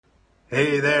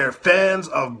Hey there, fans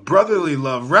of Brotherly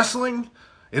Love Wrestling.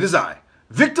 It is I,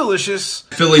 Vic Delicious.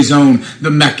 Philly's own, the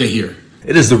Mecca here.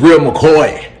 It is the real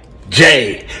McCoy,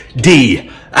 J.D.X.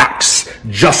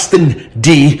 Justin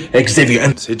D. Xavier.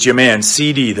 And it's your man,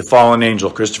 CD, the Fallen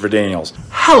Angel, Christopher Daniels.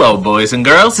 Hello, boys and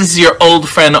girls. This is your old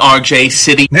friend, RJ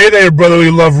City. Hey there, Brotherly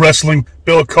Love Wrestling.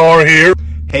 Bill Carr here.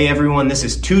 Hey everyone, this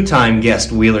is two-time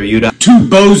guest Wheeler Yuta. Two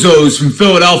bozos from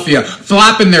Philadelphia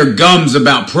flapping their gums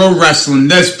about pro wrestling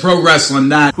this, pro wrestling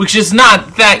that. Which is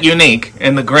not that unique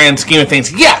in the grand scheme of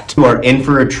things yet. You are in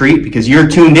for a treat because you're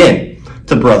tuned in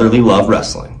to Brotherly Love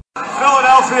Wrestling.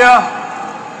 Philadelphia,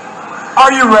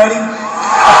 are you ready?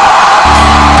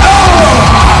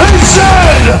 They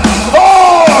said,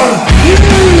 are you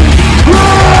ready?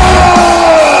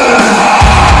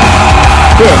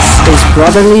 This is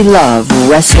Brotherly Love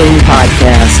Wrestling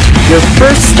Podcast, your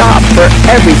first stop for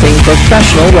everything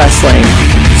professional wrestling.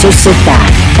 So sit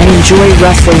back and enjoy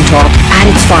wrestling talk at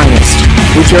its finest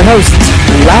with your hosts,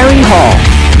 Larry Hall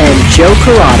and Joe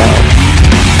Corrado.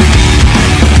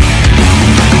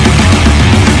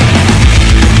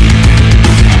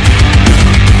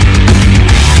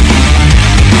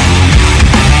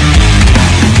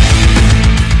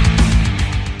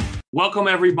 Welcome,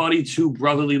 everybody, to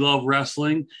Brotherly Love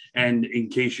Wrestling. And in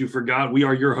case you forgot, we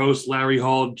are your hosts, Larry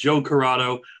Hall, Joe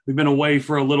Corrado. We've been away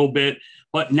for a little bit,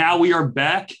 but now we are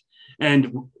back.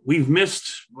 And we've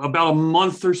missed about a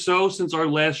month or so since our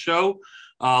last show.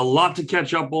 A lot to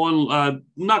catch up on. I'm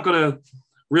not going to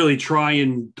really try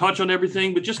and touch on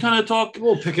everything, but just kind of talk.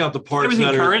 We'll pick out the parts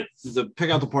that current. Pick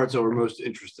out the parts that were most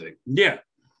interesting. Yeah.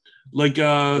 Like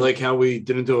how we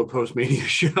didn't do a post-mania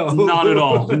show. Not at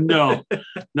all. No,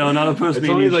 not a post-mania show. It's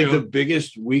only like the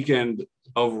biggest weekend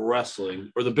of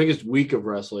wrestling or the biggest week of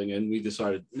wrestling, and we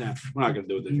decided, we're not going to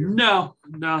do it this year. No.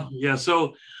 Yeah,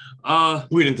 so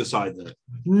we didn't decide that.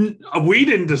 We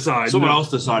didn't decide. Someone else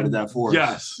decided that for us.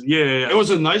 Yes. Yeah. It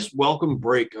was a nice welcome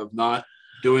break of not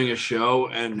doing a show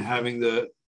and having to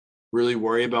really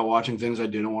worry about watching things I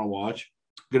didn't want to watch.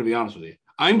 I'm going to be honest with you.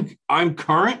 I'm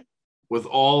current with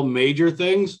all major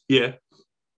things. Yeah.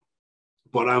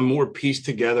 But I'm more pieced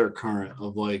together current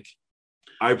of like,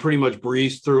 I pretty much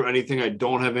breeze through anything I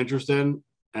don't have interest in,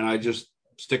 and I just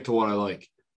stick to what I like.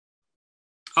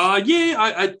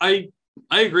 Yeah, I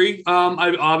agree.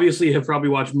 I obviously have probably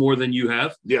watched more than you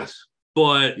have. Yes.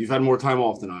 But you've had more time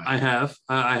off than I have. I have.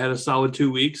 I had a solid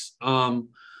 2 weeks.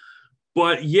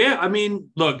 But yeah, I mean,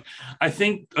 look, I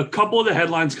think a couple of the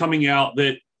headlines coming out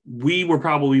that we were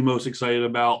probably most excited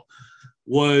about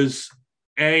was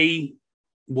Cody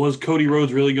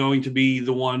Rhodes really going to be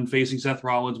the one facing Seth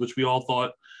Rollins, which we all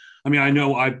thought. I mean, I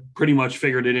know I pretty much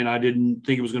figured it in. I didn't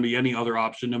think it was going to be any other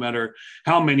option, no matter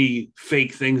how many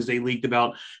fake things they leaked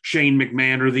about Shane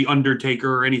McMahon or The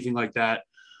Undertaker or anything like that.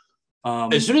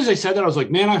 As soon as they said that, I was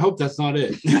like, man, I hope that's not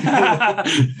it.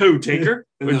 Who, Taker?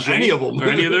 Or any of them. Or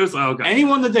any of those? Oh, okay.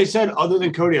 Anyone that they said other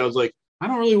than Cody, I was like, I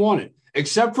don't really want it.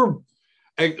 Except for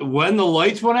when the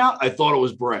lights went out, I thought it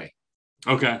was Bray.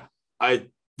 Okay. I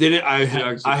didn't. I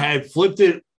had flipped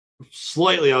it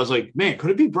slightly. I was like, man,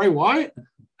 could it be Bray Wyatt?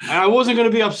 And I wasn't going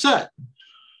to be upset,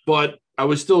 but I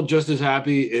was still just as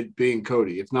happy it being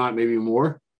Cody, if not maybe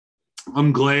more.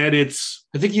 I'm glad it's.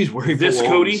 I think he's where he this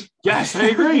belongs. Cody. Yes, I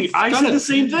agree. I said the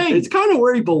same thing. It's kind of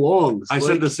where he belongs. I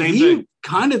said the same thing. He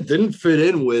kind of didn't fit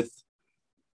in with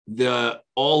the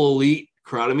all elite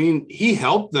crowd. I mean, he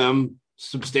helped them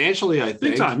substantially, I think.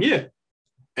 Big time, yeah.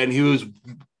 And he was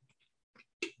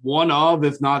one of,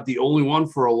 if not the only one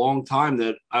for a long time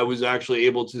that I was actually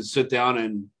able to sit down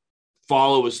and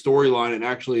follow his storyline and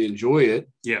actually enjoy it.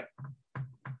 Yeah.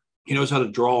 He knows how to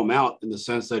draw him out in the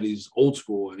sense that he's old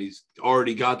school and he's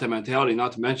already got that mentality,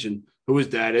 not to mention who his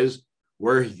dad is,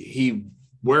 where he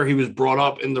was brought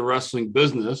up in the wrestling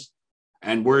business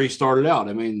and where he started out.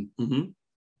 I mean,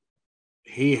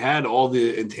 he had all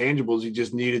the intangibles. He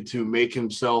just needed to make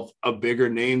himself a bigger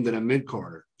name than a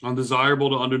mid-carder.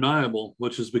 Undesirable to undeniable,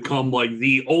 which has become like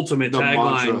the ultimate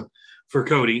tagline for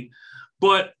Cody.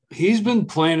 But he's been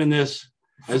planning this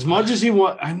as much as he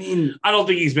wants. I mean, I don't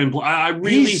think he's been. I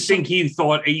really think he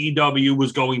thought AEW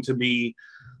was going to be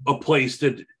a place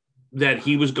that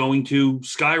he was going to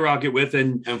skyrocket with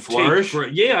and flourish.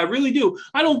 Yeah, I really do.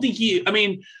 I don't think he. I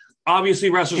mean, obviously,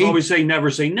 wrestlers always say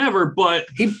never, but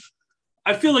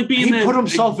I feel like he put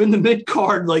himself in the mid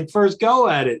card like first go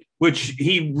at it, which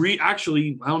he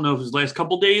actually. I don't know if his last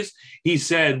couple days he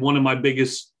said one of my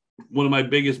biggest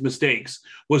mistakes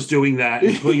was doing that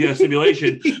and putting that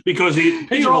stipulation because he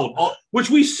pigeonholed, which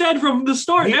we said from the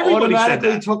start. He Everybody automatically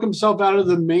said that. Took himself out of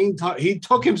the main. He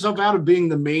took himself out of being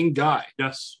the main guy.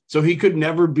 Yes, so he could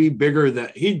never be bigger than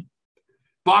he.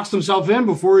 boxed himself in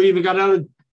before he even got out of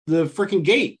the freaking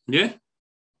gate. Yeah.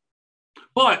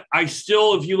 But I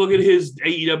still, if you look at his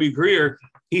AEW career,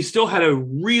 he still had a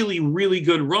really, really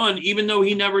good run, even though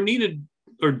he never needed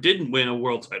or didn't win a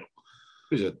world title.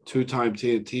 He's a 2-time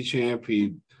TNT champ.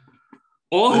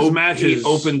 All his matches. He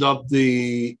opened up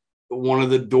one of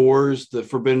the doors, the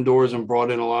forbidden doors, and brought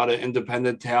in a lot of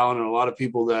independent talent and a lot of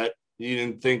people that you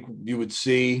didn't think you would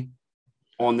see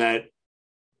on that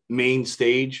main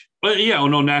stage. But yeah,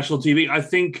 on national TV, I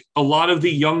think a lot of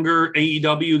the younger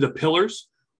AEW, the pillars,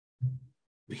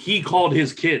 he called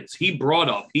his kids. He brought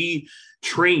up. He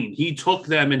trained. He took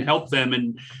them and helped them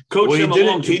and coached them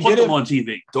along to put them on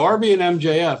TV. Darby and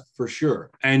MJF for sure,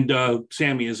 and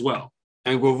Sammy as well,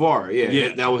 and Guevara.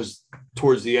 Yeah, that was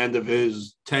towards the end of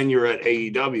his tenure at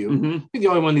AEW. Mm-hmm. I think the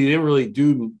only one he didn't really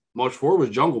do much for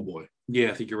was Jungle Boy. Yeah,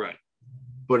 I think you're right.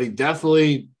 But he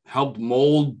definitely helped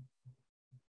mold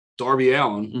Darby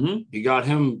Allin. Mm-hmm. He got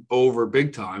him over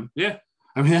big time. Yeah.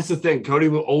 I mean, that's the thing. Cody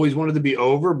always wanted to be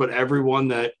over, but everyone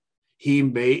that he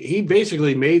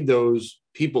basically made those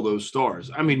people those stars.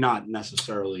 I mean, not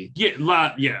necessarily. Yeah.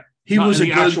 He was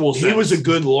a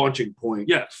good launching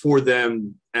point for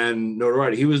them and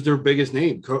notoriety. He was their biggest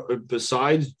name.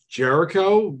 Besides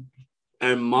Jericho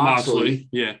and Moxley,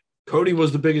 yeah. Cody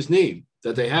was the biggest name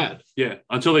that they had. Yeah,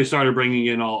 until they started bringing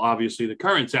in obviously the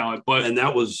current talent. And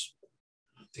that was,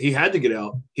 he had to get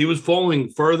out. He was falling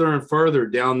further and further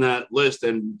down that list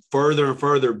and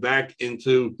further back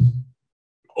into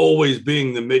always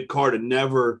being the mid-card and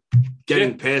never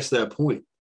getting past that point.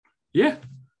 Yeah.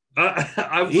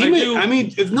 I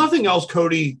mean, if nothing else,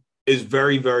 Cody is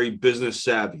very, very business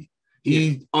savvy.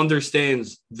 He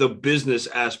understands the business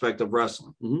aspect of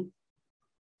wrestling. Mm-hmm.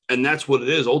 And that's what it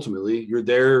is, ultimately. You're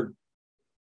there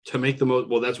to make the most –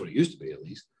 well, that's what it used to be, at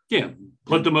least. Yeah,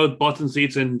 put the most butts in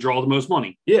seats and draw the most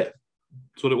money. Yeah.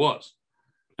 That's what it was.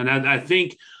 And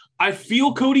I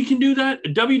feel Cody can do that.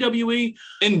 WWE.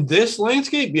 In this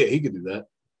landscape, yeah, he could do that.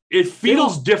 It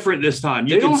feels different this time.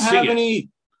 You can see it.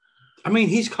 I mean,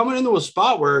 he's coming into a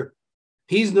spot where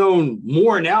he's known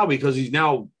more now because he's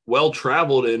now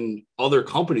well-traveled in other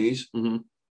companies. Mm-hmm.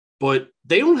 But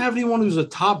they don't have anyone who's a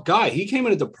top guy. He came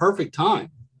in at the perfect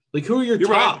time. Like, who are your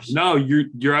tops? Right. No,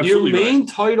 you're absolutely your main right.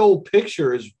 title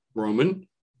picture is Roman,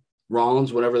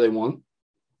 Rollins, whatever they want,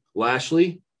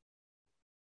 Lashley,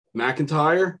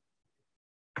 McIntyre.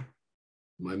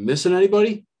 Am I missing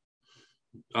anybody?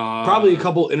 Probably a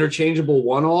couple interchangeable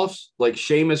one-offs. Like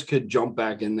Sheamus could jump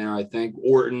back in there, I think.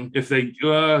 Orton. If they,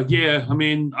 yeah. I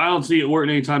mean, I don't see Orton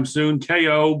anytime soon.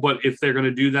 KO, but if they're going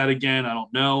to do that again, I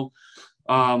don't know.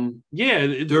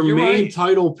 Their main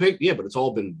title pick. Yeah, but it's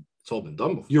all been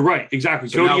done before. You're right. Exactly.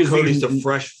 So Cody's the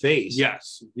fresh face.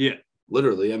 Yes. Yeah.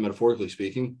 Literally and metaphorically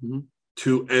speaking,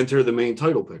 to enter the main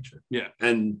title picture. Yeah.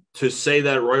 And to say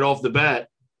that right off the bat,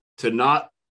 to not,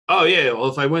 oh yeah, well,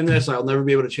 if I win this, I'll never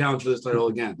be able to challenge for this title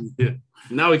again. Yeah.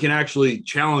 Now we can actually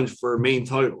challenge for main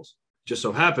titles. Just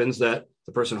so happens that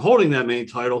the person holding that main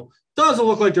title doesn't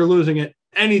look like they're losing it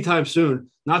anytime soon.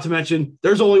 Not to mention,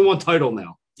 there's only one title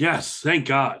now. Yes, thank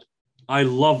God. I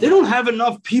love They don't have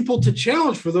enough people to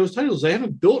challenge for those titles. They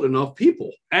haven't built enough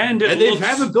people. And they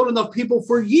haven't built enough people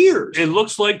for years. It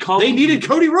looks like they needed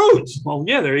Cody Rhodes. Well,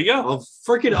 yeah, there you go.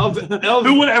 Who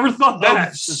would have ever thought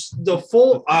that? The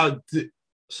full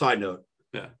side note.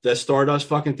 Yeah. That Stardust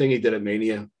fucking thing he did at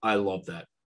Mania. I love that.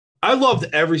 I loved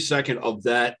every second of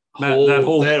that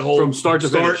whole from start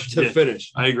to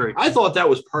finish. I agree. I thought that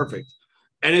was perfect.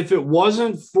 And if it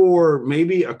wasn't for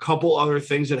maybe a couple other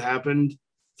things that happened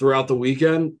throughout the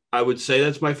weekend, I would say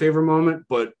that's my favorite moment,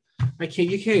 but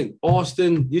you can't.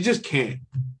 Austin, you just can't.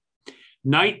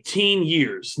 19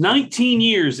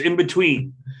 years in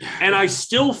between. And I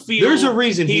still feel there's a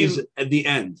reason he's at the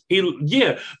end.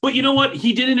 But you know what?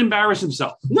 He didn't embarrass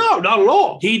himself. No, not at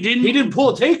all. He didn't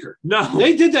pull a Taker. No.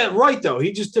 They did that right, though.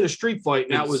 He just did a street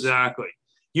fight. And exactly.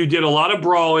 You did a lot of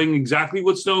brawling, exactly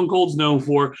what Stone Cold's known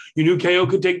for. You knew KO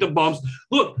could take the bumps.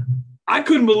 Look, I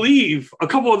couldn't believe a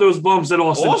couple of those bumps that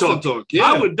Austin took.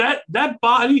 Yeah. That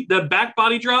back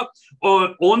body drop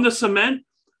on the cement,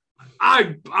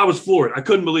 I was floored. I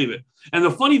couldn't believe it. And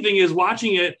the funny thing is,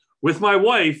 watching it with my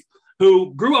wife,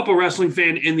 who grew up a wrestling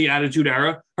fan in the Attitude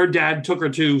Era, her dad took her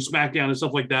to SmackDown and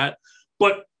stuff like that,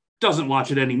 but doesn't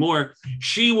watch it anymore.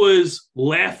 She was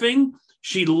laughing.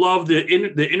 She loved the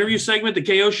interview segment, the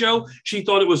KO show. She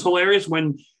thought it was hilarious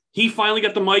when he finally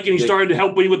got the mic and he started to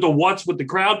help me with the what's with the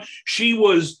crowd. She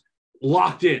was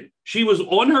locked in. She was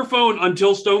on her phone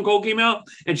until Stone Cold came out,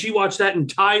 and she watched that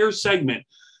entire segment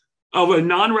of a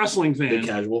non-wrestling fan. The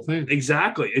casual fan.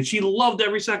 Exactly. And she loved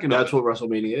every second of it. That's what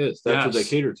WrestleMania is. That's what they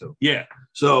cater to. Yeah.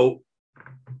 So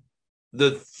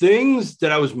The things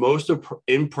that I was most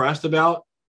impressed about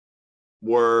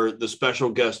were the special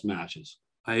guest matches.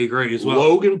 I agree as well.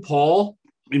 Logan Paul.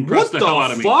 Impressed what the hell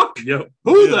out of me. Fuck? Yep.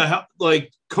 Who the hell?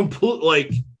 Like, complete,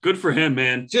 like, good for him,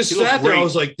 man. Just He sat looked there. great. I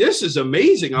was like, this is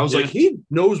amazing. I was like, he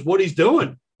knows what he's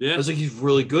doing. Yeah. I was like, he's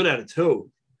really good at it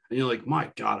too. And you're like, my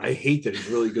God, I hate that he's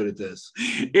really good at this.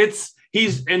 He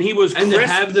was and crisp. to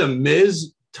have the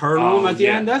Miz turn on him at the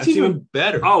end, that's even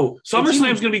better. Oh,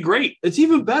 SummerSlam's gonna be great. It's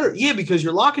even better. Yeah, because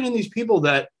you're locking in these people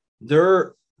that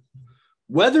they're,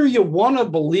 whether you want to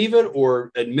believe it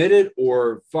or admit it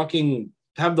or fucking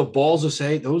have the balls to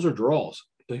say, those are draws.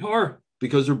 They are.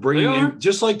 Because they're bringing in,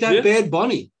 just like that Bad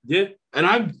Bunny. Yeah. And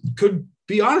I could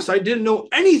be honest, I didn't know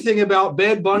anything about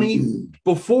Bad Bunny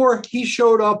before he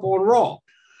showed up on Raw.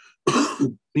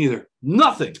 Neither.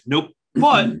 Nothing. Nope.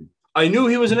 But I knew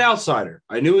he was an outsider.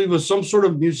 I knew he was some sort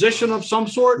of musician of some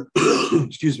sort.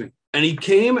 Excuse me. And he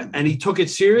came and he took it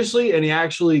seriously and he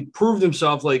actually proved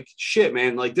himself like, shit,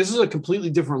 man, like this is a completely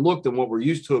different look than what we're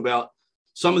used to about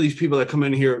some of these people that come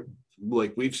in here.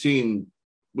 Like we've seen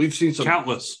some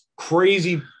countless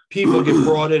crazy people get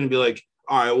brought in and be like,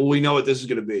 all right, well, we know what this is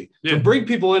going to be. Yeah. To bring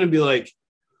people in and be like,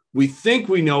 we think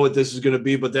we know what this is going to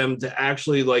be, but them to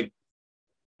actually like,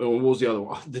 what was the other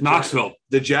one? Knoxville.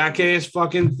 The Jackass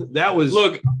fucking, that was.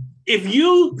 Look, if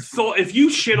you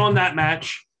shit on that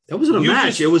match. That wasn't a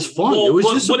match. It was fun. Well, it was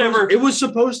just whatever. It was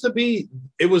supposed to be,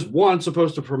 it was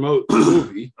supposed to promote the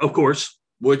movie. Of course.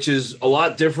 Which is a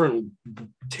lot different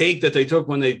take that they took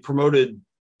when they promoted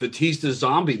Batista's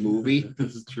zombie movie.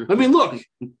 This is true. I mean, look,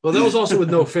 well, that was also with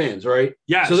no fans, right?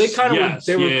 Yes. So they kind of yes,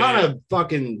 were kind of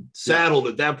fucking saddled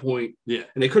at that point. Yeah.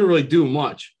 And they couldn't really do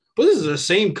much. But this is the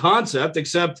same concept,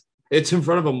 except it's in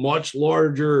front of a much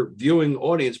larger viewing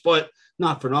audience. But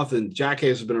not for nothing,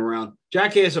 Jackass has been around.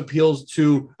 Jackass appeals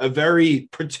to a very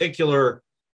particular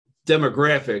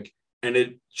demographic, and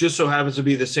it just so happens to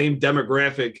be the same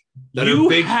demographic that are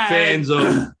big fans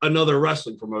of another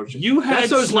wrestling promotion. You had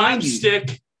those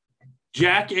slapstick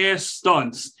Jackass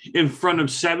stunts in front of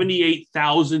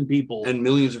 78,000 people and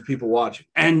millions of people watching,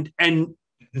 and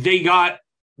they got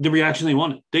the reaction they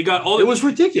wanted. They got all. It was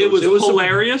ridiculous. It was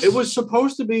hilarious. It was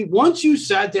supposed to be. Once you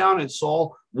sat down and saw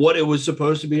what it was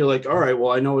supposed to be, you're like, all right,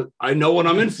 well, I know what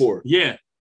I'm in for. Yeah.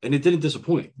 And it didn't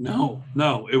disappoint. No,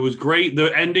 it was great.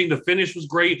 The ending, the finish was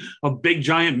great. A big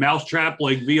giant mousetrap,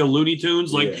 like via Looney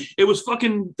Tunes. Like it was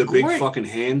fucking great. Big fucking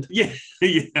hand. Yeah.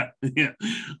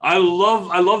 I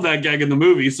love that gag in the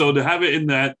movie. So to have it in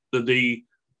the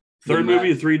third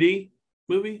movie, the 3D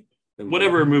movie,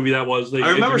 whatever movie that was.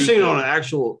 I remember seeing it on an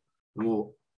actual.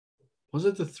 Well, was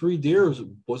it the 3D or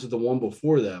was it the one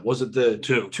before that? Was it the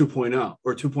 2.0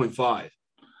 or 2.5? I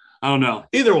don't know.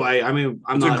 Either way, I mean,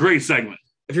 it's a great segment.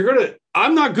 If you're gonna,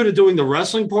 I'm not good at doing the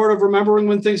wrestling part of remembering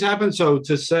when things happen. So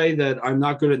to say that I'm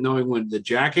not good at knowing when the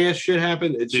Jackass shit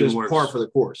happened, it's just par for the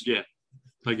course. Yeah,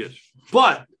 I guess.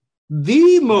 But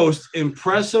the most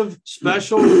impressive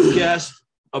special guest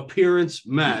appearance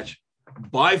match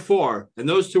by far, and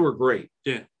those two are great.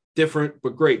 Yeah, different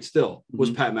but great still.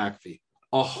 Was Pat McAfee.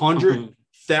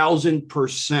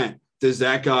 100,000% does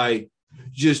that guy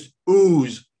just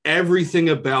ooze everything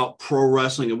about pro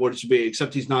wrestling and what it should be,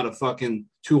 except he's not a fucking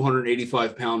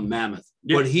 285-pound mammoth.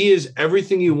 Yeah. But he is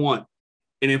everything you want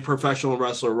in a professional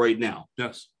wrestler right now.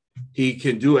 Yes. He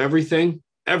can do everything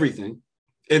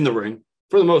in the ring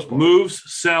for the most part. Moves,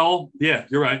 sell. Yeah,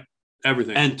 you're right.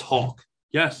 Everything. And talk.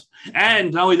 Yes.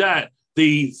 And not only that,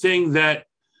 the thing that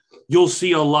you'll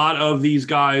see a lot of these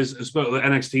guys, especially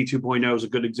NXT 2.0 is a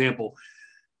good example,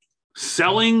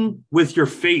 selling with your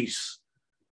face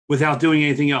without doing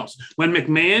anything else. When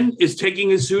McMahon is taking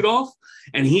his suit off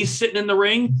and he's sitting in the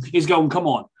ring, he's going, come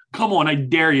on, I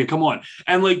dare you, come on.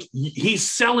 And like he's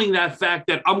selling that fact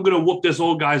that I'm going to whoop this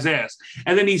old guy's ass.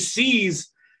 And then he sees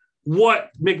what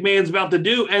McMahon's about to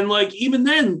do. And like, even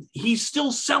then he's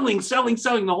still selling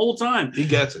the whole time. He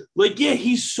gets it. Like, yeah,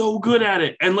 he's so good at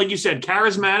it. And like you said,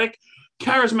 charismatic,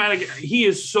 he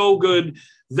is so good.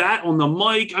 That on the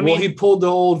mic. I mean, he pulled the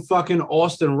old fucking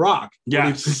Austin Rock.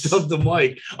 Yes. He picked up the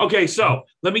mic. Okay, so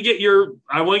I want to get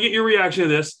your reaction to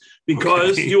this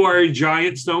because you are a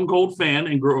giant Stone Cold fan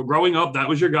and growing up, that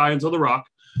was your guy until The Rock.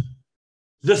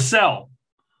 The Cell.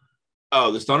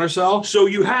 Oh, the Stunner Cell? So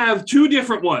you have two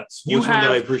different ones. Which one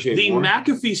did I appreciate the more?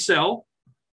 McAfee Cell,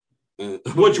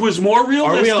 which was more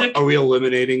realistic. Are we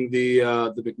eliminating the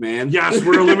McMahon? Yes,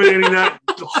 we're eliminating that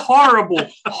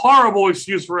horrible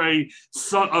excuse for a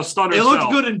stunner cell. It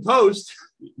looked good in post.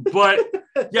 But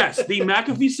yes, the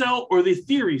McAfee Cell or the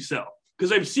Theory Cell.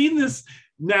 Because I've seen this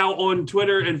now on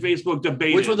Twitter and Facebook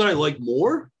debated. Which one did I like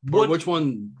more? Or which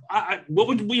one? What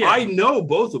would we have? I know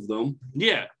both of them.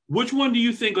 Yeah. Which one do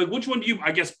you think? Like, which one do you,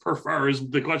 I guess, prefer? Is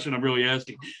the question I'm really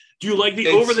asking. Do you like the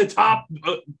over the top,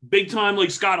 big time like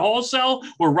Scott Hall sell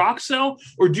or Rock sell,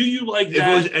 or do you like that? If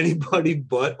it was anybody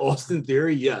but Austin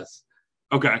Theory, yes.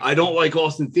 Okay. I don't like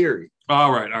Austin Theory.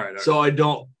 All right. So I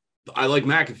like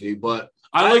McAfee, but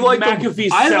I like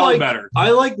McAfee's sell better.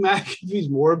 I like McAfee's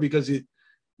more because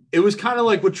it was kind of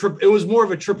like it was more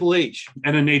of a Triple H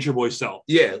and a Nature Boy sell.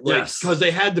 Yeah, because they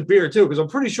had the beer too. Because I'm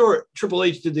pretty sure Triple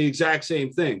H did the exact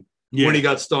same thing when he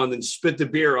got stunned and spit the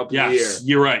beer up in the air.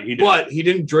 You're right. He did. But he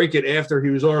didn't drink it after he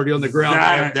was already on the ground.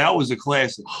 That was a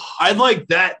classic. I like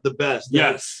that the best.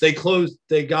 Yes, they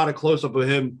got a close up of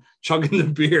him chugging the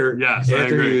beer. Yes,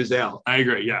 after he was out. I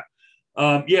agree. Yeah.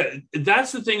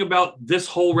 That's the thing about this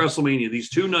whole WrestleMania. These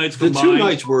 2 nights combined. The 2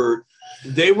 nights were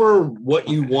what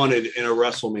you wanted in a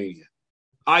WrestleMania.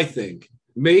 I think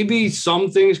maybe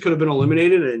some things could have been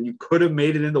eliminated and you could have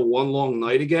made it into one long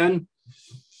night again.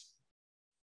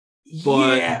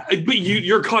 But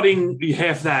you're cutting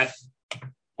half that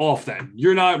off. Then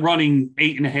you're not running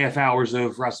 8.5 hours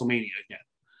of WrestleMania again.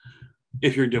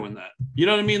 If you're doing that, you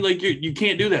know what I mean? Like you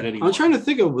can't do that anymore. I'm trying to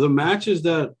think of the matches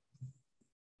that,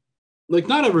 like,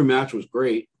 not every match was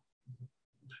great.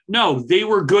 No, they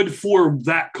were good for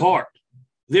that card.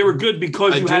 They were good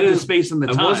because you had the space and the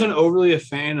time. I wasn't overly a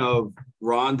fan of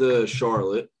Ronda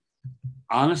Charlotte.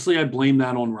 Honestly, I blame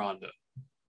that on Ronda.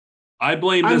 I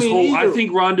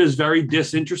think Ronda is very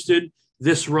disinterested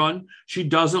this run. She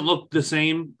doesn't look the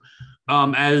same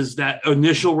as that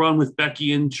initial run with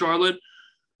Becky and Charlotte.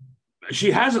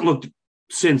 She hasn't looked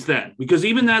since then, because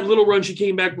even that little run she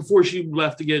came back before she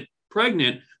left to get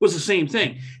pregnant was the same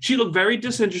thing. She looked very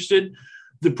disinterested.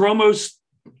 The promos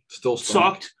still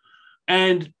sucked,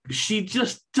 and she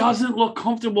just doesn't look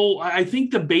comfortable. I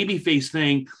think the babyface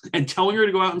thing and telling her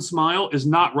to go out and smile is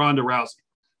not Ronda Rousey.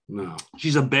 No.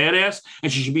 She's a badass,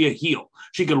 and she should be a heel.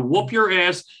 She can whoop your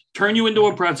ass, turn you into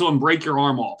a pretzel, and break your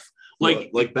arm off.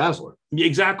 Like Baszler.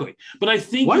 Exactly. But I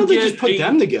think why don't they just put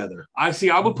them together? I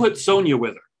would put Sonya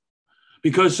with her,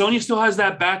 because Sonya still has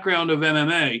that background of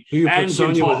MMA. Who you put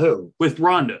Sonya with who? With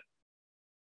Ronda.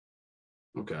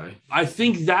 Okay. I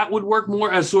think that would work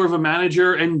more as sort of a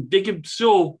manager, and they could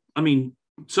still,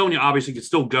 Sonya obviously could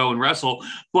still go and wrestle,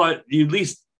 but you at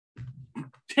least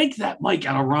take that mic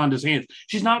out of Ronda's hands.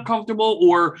 She's not comfortable,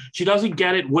 or she doesn't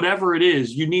get it, whatever it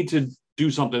is. You need to do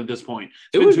something at this point.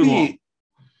 It's been too long.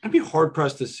 I'd be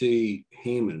hard-pressed to see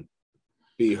Heyman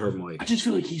be her mic. I just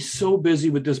feel like he's so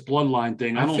busy with this bloodline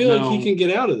thing. I feel like he can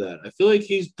get out of that. I feel like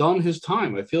he's done his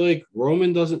time. I feel like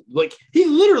Roman doesn't, like, he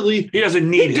doesn't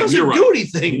need him. He doesn't do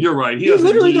anything. You're right. He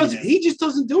literally doesn't. He just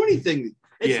doesn't do anything.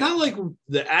 It's not like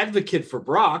the advocate for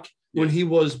Brock when he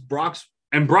was Brock's.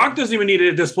 And Brock doesn't even need it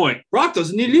at this point. Brock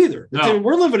doesn't need it either. No.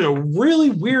 We're living in a really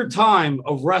weird time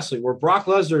of wrestling where Brock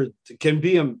Lesnar can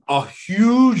be a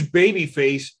huge baby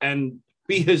face and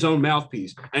be his own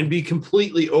mouthpiece and be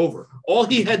completely over. All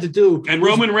he had to do. And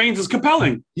Roman Reigns is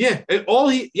compelling. Yeah.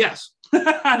 Yes.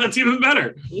 That's even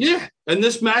better. Yeah. And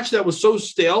this match that was so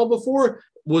stale before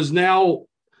was now,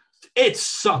 it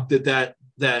sucked that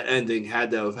ending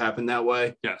had to have happened that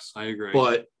way. Yes, I agree.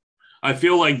 But I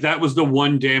feel like that was the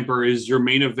one damper, is your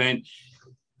main event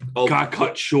got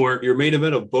cut short. Your main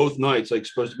event of both nights, like,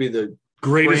 supposed to be the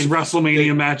greatest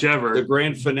WrestleMania match ever. The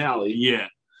grand finale. Yeah.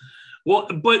 Well,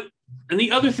 and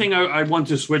the other thing I want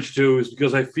to switch to is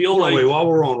because I feel wait, while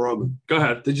we're on Roman. Go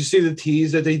ahead. Did you see the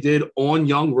tease that they did on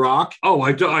Young Rock? Oh,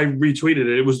 I retweeted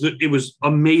it. It was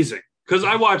amazing, because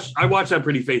I watched that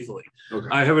pretty faithfully. Okay.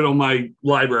 I have it on my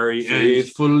library.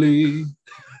 Faithfully.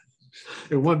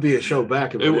 It wouldn't be a show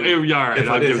back if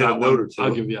I didn't have a note or two.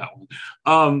 I'll give you that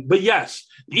one. But yes,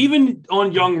 even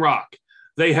on Young Rock,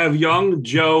 they have young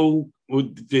Joe.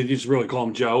 They just really call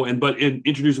him Joe, but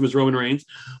introduce him as Roman Reigns.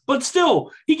 But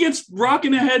still, he gets Rock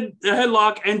in a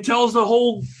headlock and tells the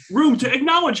whole room to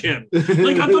acknowledge him.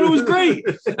 Like, I thought it was great.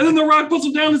 And then The Rock puts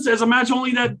him down and says, a match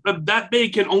only that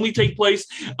big can only take place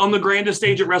on the grandest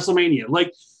stage at WrestleMania.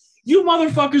 Like, you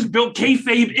motherfuckers built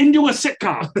kayfabe into a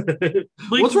sitcom.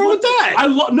 Like, what's wrong with that? I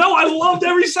loved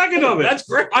every second of it. That's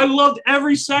great. I loved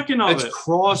every second of it. It's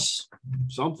cross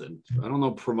something. I don't know,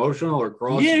 promotional or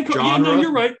cross genre. Yeah, no,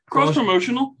 you're right. Cross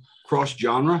promotional. Cross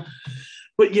genre.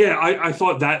 But yeah, I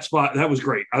thought that was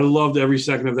great. I loved every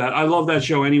second of that. I love that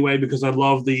show anyway, because I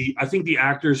think the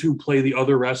actors who play the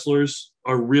other wrestlers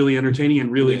are really entertaining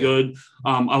and really good.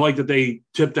 I like that they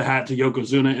tipped the hat to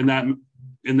Yokozuna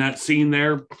in that scene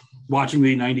there, watching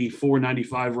the 94,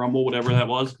 95 Rumble, whatever that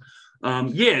was.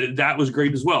 That was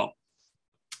great as well.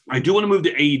 I do want to move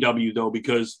to AEW, though,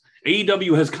 because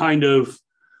AEW has kind of...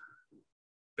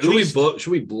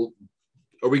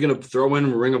 Are we going to throw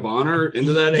in Ring of Honor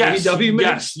into that AEW mix?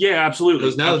 Yes, yeah, absolutely.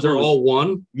 Because now that they're all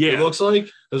one, yeah, it looks like,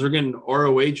 because we're getting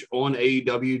ROH on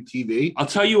AEW TV. I'll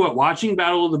tell you what, watching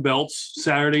Battle of the Belts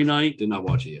Saturday night. Did not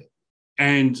watch it yet.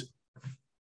 And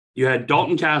you had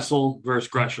Dalton Castle versus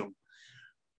Gresham.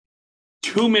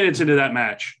 2 minutes into that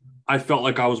match, I felt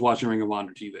like I was watching Ring of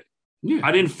Honor TV. Yeah.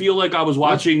 I didn't feel like I was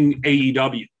watching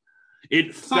AEW.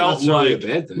 It felt like a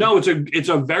bad thing. No, it's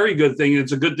a very good thing.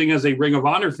 It's a good thing as a Ring of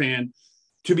Honor fan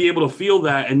to be able to feel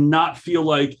that and not feel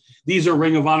like these are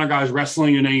Ring of Honor guys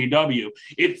wrestling in AEW.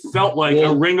 It felt like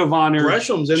a Ring of Honor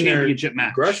Gresham's in championship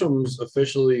match. Gresham's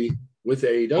officially with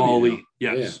AEW. Ollie,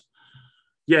 yes.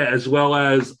 Yeah, as well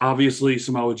as obviously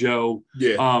Samoa Joe.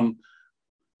 Yeah.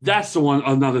 That's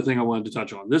another thing I wanted to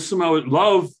touch on. This Samoa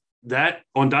love that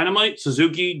on Dynamite,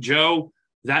 Suzuki, Joe,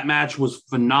 that match was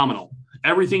phenomenal.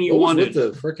 Everything you wanted.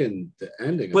 With the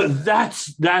ending. But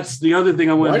that's the other thing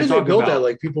I wanted to talk about. Why did they build that?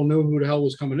 Like people knew who the hell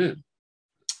was coming in.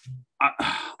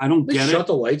 I don't get it. Shut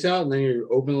the lights out and then you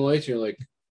open the lights and you're like,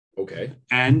 okay.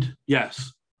 And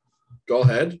yes. Go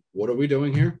ahead. What are we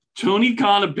doing here? Tony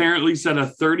Khan apparently said a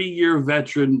 30-year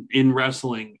veteran in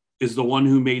wrestling is the one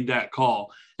who made that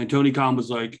call. And Tony Khan was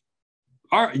like,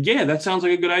 all right, yeah, that sounds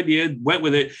like a good idea. Went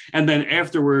with it. And then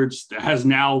afterwards has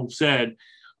now said,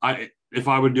 if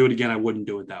I would do it again, I wouldn't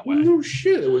do it that way. No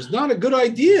shit. It was not a good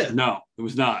idea. No, it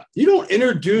was not. You don't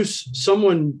introduce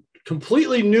someone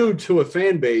completely new to a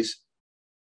fan base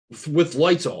with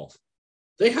lights off.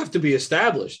 They have to be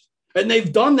established. And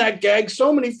they've done that gag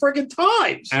so many freaking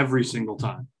times. Every single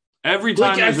time. Every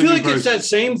time. Like, I feel like it's that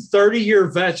same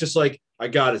 30-year vet, just like, I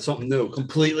got it, something new,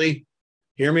 completely.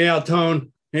 Hear me out,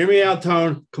 Tone. Hear me out,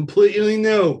 Tone. Completely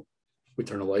new. We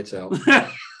turn the lights out.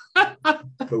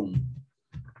 Boom.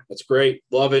 That's great.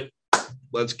 Love it.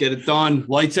 Let's get it done.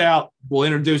 Lights out. We'll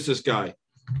introduce this guy.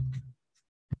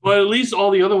 But at least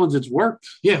all the other ones, it's worked.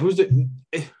 Yeah,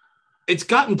 it's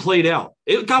gotten played out.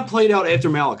 It got played out after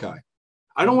Malachi.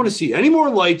 I don't want to see any more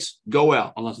lights go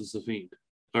out. Unless it's The Fiend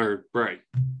or Bray.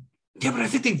 Yeah, but I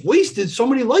think they've wasted so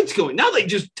many lights going. Now they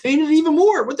just tainted even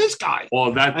more with this guy.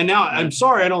 Well, and now I'm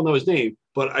sorry I don't know his name,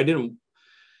 but I didn't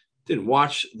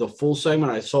watch the full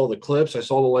segment. I saw the clips. I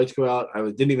saw the lights go out. I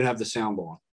didn't even have the sound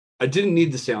on. I didn't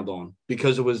need the sound on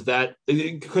because it was that.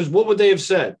 Because what would they have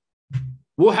said?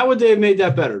 Well, how would they have made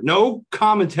that better? No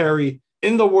commentary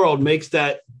in the world makes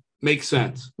that make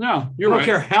sense. No, you're right. I right. don't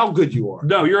care how good you are.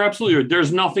 No, you're absolutely right.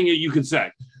 There's nothing that you could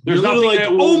say. There's nothing like,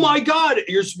 oh my God,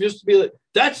 you're supposed to be like,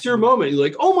 that's your moment. You're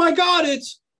like, oh my God,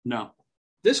 it's no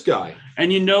this guy.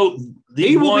 And he will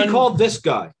be called this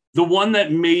guy. The one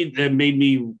that made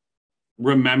me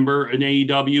remember an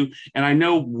AEW, and I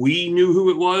know we knew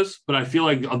who it was, but I feel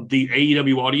like the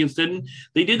AEW audience didn't.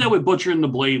 They did that with Butcher and the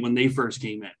Blade when they first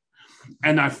came in.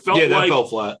 And I felt that like fell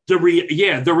flat. The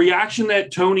reaction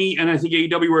that Tony and I think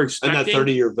AEW were expecting. And that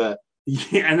 30-year vet.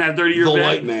 Yeah, and that 30-year vet. The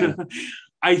light man.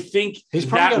 I think he's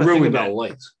probably that ruined about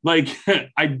lights. Like,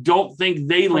 I don't think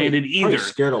they landed either.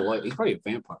 Scared of light. He's probably a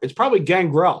vampire. It's probably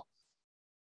Gangrel.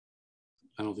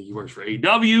 I don't think he works for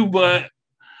AEW, but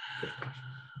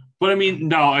I mean,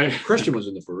 no. Christian was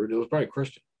in the Farouk. It was probably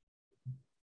Christian.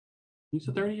 He's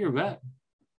a 30-year vet.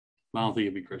 I don't think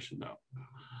it'd be Christian though.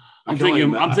 I'm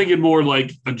thinking more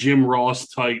like a Jim Ross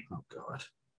type. Oh God.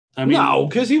 I mean, no,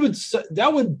 because it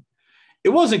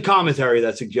wasn't commentary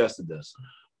that suggested this.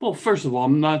 Well, first of all,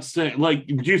 I'm not saying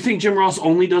do you think Jim Ross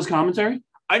only does commentary?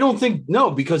 I don't think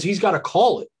because he's got to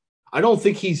call it. I don't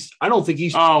think he's.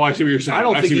 Oh, I see what you're saying. I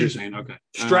don't think you're saying. Okay.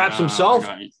 Straps himself.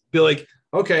 Be like,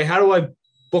 okay, how do I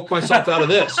book myself out of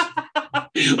this?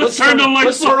 Let's turn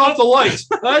off the lights.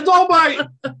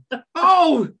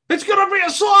 It's gonna be a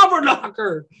slobber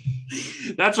knocker.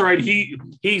 That's all right.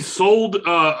 He sold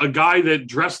a guy that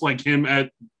dressed like him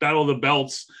at Battle of the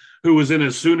Belts, who was in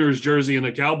a Sooners jersey and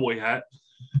a cowboy hat.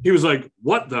 He was like,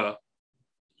 "What the?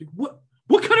 What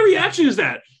kind of reaction is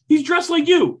that? He's dressed like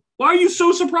you. Why are you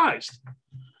so surprised?"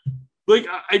 Like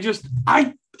did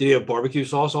he have barbecue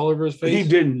sauce all over his face? He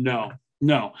didn't.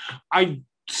 No. I'm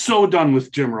so done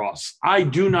with Jim Ross. I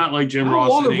do not like Jim Ross.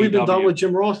 How long have we been done with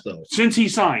Jim Ross though? Since he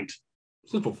signed.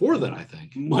 Since before then, I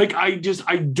think. Like I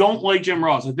don't like Jim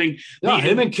Ross. I think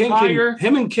him and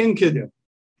King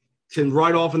can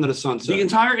ride off into the sunset. The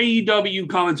entire AEW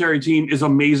commentary team is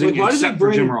amazing, except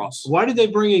for Jim Ross. Why did they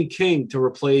bring in King to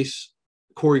replace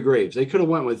Corey Graves? They could have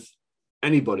went with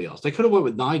anybody else. They could have went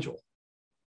with Nigel.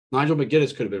 Nigel McGuinness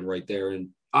could have been right there. And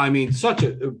I mean, such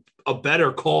a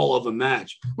better call of a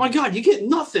match. My God, you get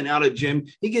nothing out of Jim.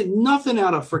 You get nothing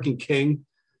out of freaking King.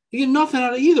 You get nothing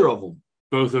out of either of them.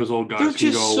 Both those old guys they're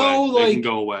can just go away. They can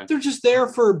go away. They're just there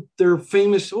for their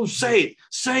famous, say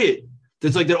it.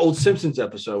 It's like that old Simpsons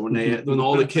episode when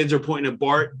all the kids are pointing at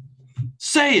Bart.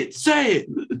 Say it.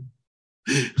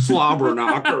 Slobber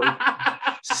knocker.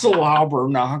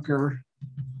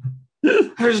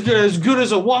 As good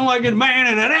as a one-legged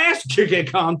man in an ass-kicking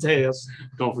contest.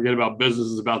 Don't forget about business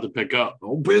is about to pick up.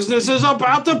 Oh, business is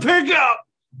about to pick up.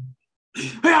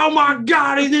 Oh, my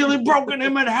God, he nearly broken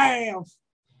him in half.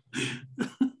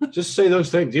 Just say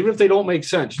those things. Even if they don't make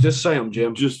sense, just say them,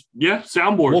 Jim.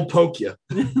 Soundboard. We'll poke you.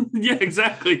 Yeah,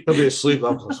 exactly. He'll be asleep.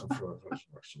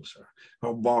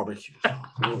 Oh, barbecue.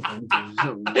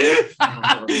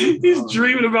 He's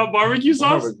dreaming about barbecue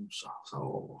sauce. Barbecue sauce.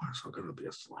 Oh, it's not going to be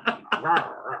a slam.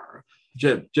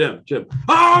 Jim.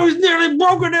 Oh, he's nearly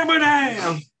broken him in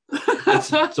half.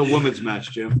 It's a women's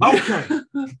match, Jim. Okay.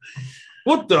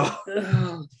 What the?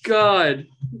 Oh, God.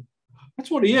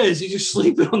 That's what he is. He's just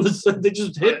sleeping on the side. They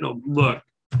just hitting him. Look.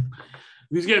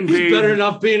 He's getting paid. He's better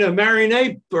enough being a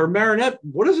marinade or marinette.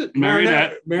 What is it?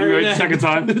 Marinette. Right, second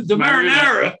time. The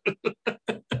marinara.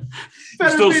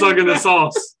 Still stuck in the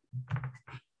sauce.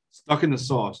 Stuck in the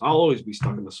sauce. I'll always be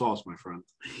stuck in the sauce, my friend.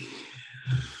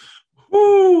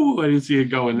 Woo! I didn't see it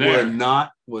going there.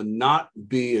 Would not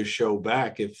be a show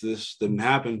back if this didn't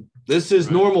happen. This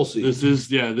is normalcy. This is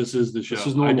the show. This is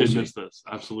normalcy. I did miss this.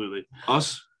 Absolutely.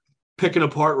 Us picking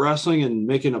apart wrestling and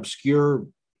making obscure,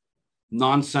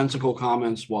 nonsensical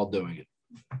comments while doing it.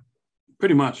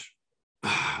 Pretty much.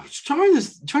 I was trying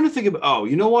to think about. Oh,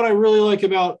 you know what I really like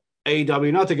about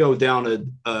AEW? Not to go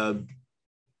down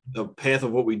a path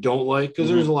of what we don't like, because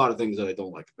there's a lot of things that I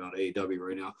don't like about AEW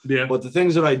right now. Yeah. But the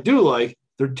things that I do like,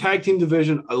 their tag team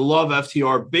division. I love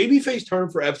FTR. Babyface turn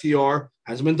for FTR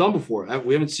hasn't been done before.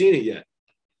 We haven't seen it yet.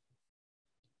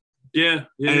 Yeah.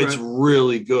 And it's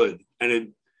really good.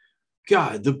 And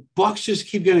God, the Bucks just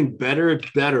keep getting better and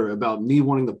better about me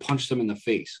wanting to punch them in the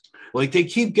face. Like they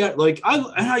keep I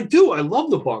love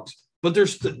the Bucks, but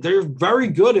they're very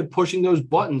good at pushing those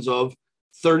buttons of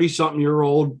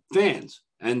 30-something-year-old fans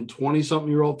and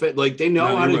 20-something-year-old fans. Like they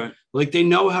know they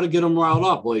know how to get them riled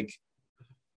up. Like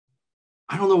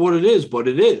I don't know what it is, but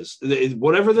it is.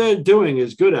 Whatever they're doing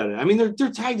is good at it. I mean,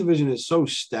 their tag division is so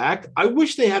stacked. I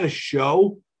wish they had a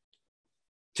show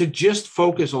to just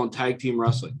focus on tag team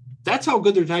wrestling. That's how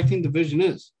good their tag team division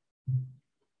is.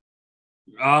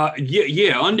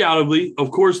 Yeah, undoubtedly.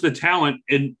 Of course, the talent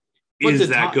is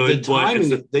that good. The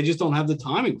timing, they just don't have the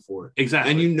timing for it.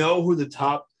 Exactly. And you know who the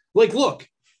top – like, look,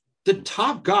 the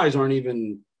top guys aren't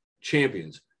even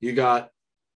champions. You got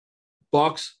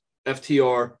Bucks,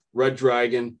 FTR, Red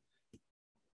Dragon,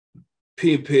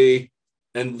 PP,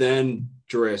 and then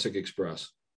Jurassic Express.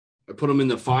 I put them in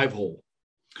the 5-hole.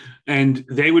 And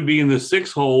they would be in the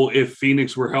 6-hole if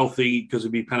Phoenix were healthy, because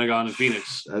it'd be Pentagon and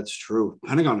Phoenix. That's true.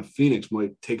 Pentagon and Phoenix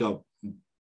might take up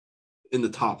in the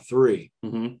top 3.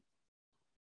 Mm-hmm.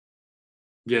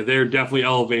 Yeah, they're definitely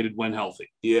elevated when healthy.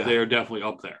 Yeah. They're definitely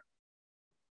up there.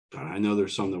 But I know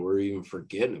there's some that we're even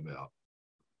forgetting about.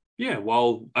 Yeah,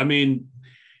 well, I mean,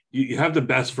 you have the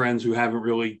best friends who haven't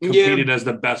really competed as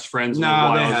the best friends in a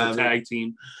while as a tag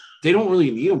team. They don't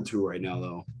really need them to right now,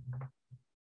 though.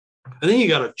 And then you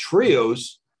got a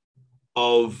trios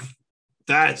of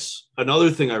that's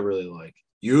another thing I really like.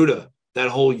 Yuta, that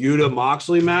whole Yuta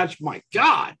Moxley match. My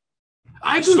God.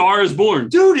 Star is born.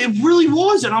 Dude, it really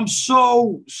was. And I'm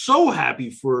so happy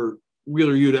for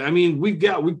Wheeler Yuta. I mean, we've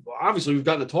gotten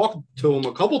to talk to him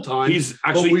a couple times. He's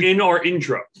actually in our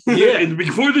intro. Yeah. And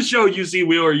before the show, you see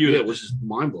Wheeler Yuta. Yeah, which is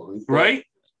mind blowing. Right?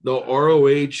 The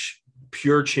ROH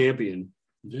pure champion,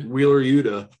 Wheeler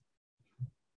Yuta.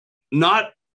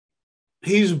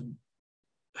 He's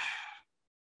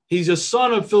a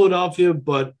son of Philadelphia,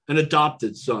 but an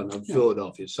adopted son of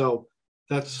Philadelphia. So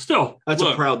that's a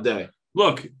proud day.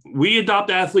 Look, we adopt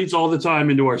athletes all the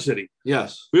time into our city.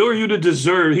 Yes. Wheeler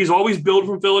Yuta he's always billed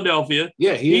from Philadelphia.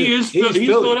 Yeah, he's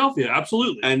Philadelphia,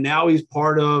 absolutely. And now he's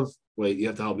part of, wait, you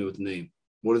have to help me with the name.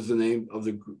 What is the name of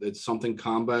the group? It's something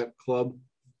Combat Club.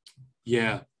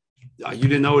 Yeah. You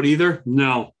didn't know it either?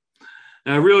 No.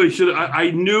 And I really should.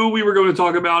 I knew we were going to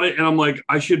talk about it, and I'm like,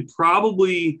 I should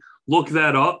probably look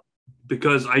that up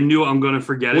because I knew I'm going to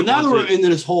forget it. Well, now that we're into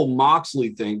this whole Moxley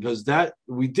thing, because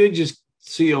we did just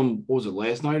see him. What was it,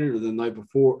 last night or the night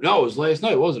before? No, it was last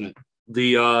night, wasn't it?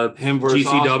 The him versus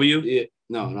GCW. Yeah,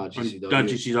 no, not GCW. Not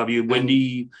GCW.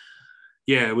 Windy.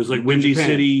 Yeah, it was like Windy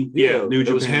City. Yeah, New Japan.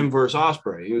 It was him versus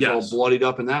Ospreay. He was all bloodied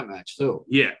up in that match too.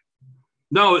 Yeah.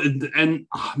 No, and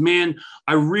man,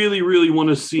 I really, really want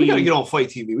to see. We got to get on Fight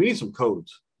TV. We need some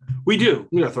codes. We do.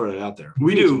 We got to throw that out there.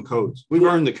 We need do. Some codes. We've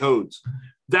earned the codes.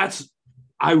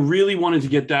 I really wanted to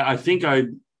get that. I think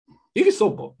You can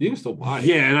still buy it.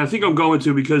 Yeah, and I think I'm going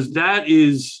to because that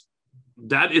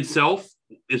itself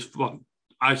is fun.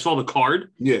 I saw the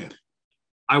card. Yeah.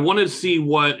 I wanted to see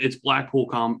what it's Blackpool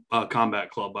Combat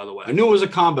Club, by the way. I knew it was a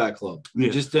combat club. I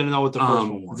Yeah. just didn't know what the first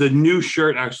one was. The new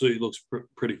shirt actually looks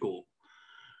pretty cool.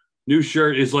 New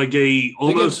shirt is like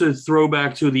almost a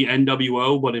throwback to the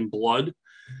NWO, but in blood.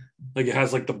 Like it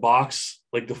has like the box,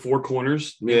 like the four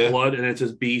corners in blood, and it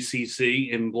says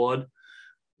BCC in blood.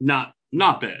 Not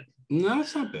bad. No,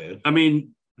 it's not bad. I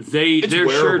mean, their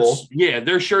wearable. shirts. Yeah,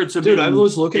 their shirts have Dude, been I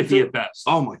was looking iffy through, at best.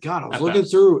 Oh my god, I was At looking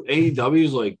best. through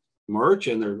AEW's like merch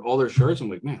and all their shirts. I'm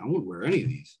like, man, I wouldn't wear any of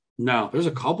these. No, There's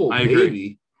a couple, I maybe.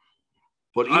 agree.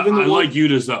 But I even like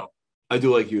Yutas though. I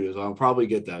do like Yutas. I'll probably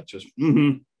get that just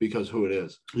because who it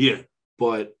is. Yeah.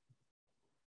 But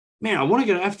man, I want to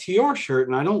get an FTR shirt,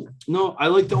 and I don't know. I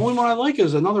like the only one I like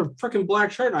is another freaking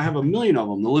black shirt, and I have a million of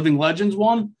them. The Living Legends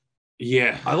one.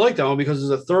 Yeah. I like that one because it's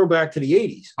a throwback to the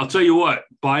 80s. I'll tell you what,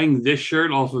 buying this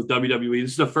shirt off of WWE,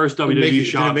 this is the first WWE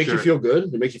shop Did it make shirt. you feel good?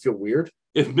 Did it make you feel weird?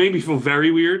 It made me feel very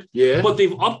weird. Yeah. But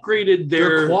they've upgraded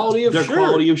their quality of shirt.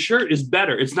 quality of shirt is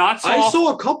better. It's not soft. I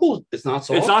saw a couple. It's not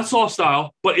soft. It's not soft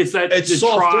style, but it's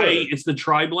the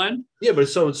tri blend. Yeah, but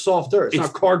it's softer. It's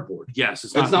not cardboard. Yes,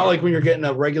 it's not like when you're getting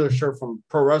a regular shirt from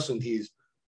Pro Wrestling Tees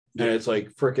and it's like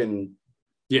freaking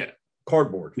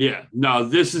cardboard. Yeah. No,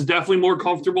 this is definitely more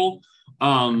comfortable.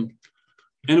 And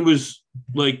it was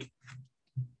like,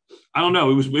 I don't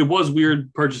know. It was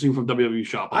weird purchasing from WWE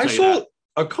shop. I saw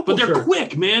a couple, but they're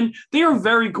quick, man. They are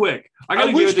very quick. I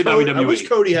gotta give it to WWE. I wish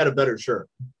Cody had a better shirt.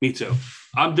 Me too.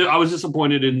 I was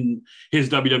disappointed in his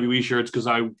WWE shirts because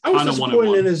I was kind of wanted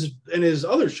one. in his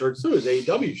other shirts too, his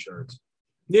AEW shirts.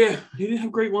 Yeah, he didn't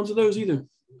have great ones of those either.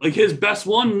 Like his best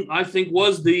one, I think,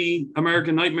 was the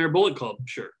American Nightmare Bullet Club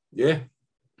shirt. Yeah,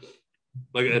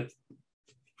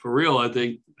 for real, I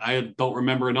think I don't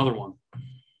remember another one.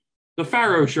 The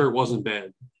Pharaoh shirt wasn't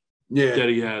bad. Yeah, that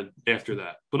he had after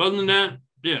that. But other than that,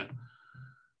 yeah.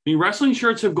 I mean, wrestling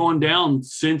shirts have gone down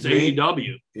since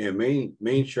AEW. Yeah,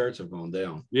 main shirts have gone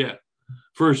down. Yeah,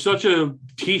 for such a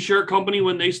t-shirt company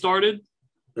when they started,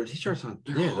 their t-shirts aren't.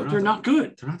 They're not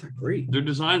good. They're not that great. Their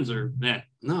designs are no.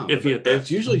 Iffy at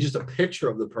it's usually just a picture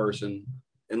of the person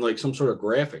and like some sort of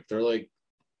graphic. They're like,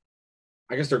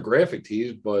 I guess they're graphic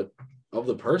tees, but of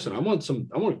the person.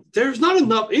 There's not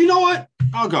enough. You know what?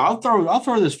 I'll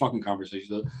throw this fucking conversation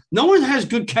though. No one has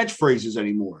good catchphrases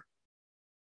anymore.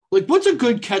 Like, what's a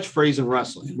good catchphrase in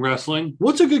wrestling? Wrestling?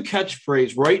 What's a good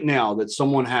catchphrase right now that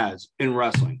someone has in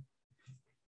wrestling?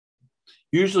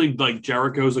 Usually, like,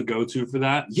 Jericho's a go-to for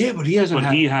that. Yeah, but he hasn't.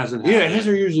 He hasn't. Yeah, his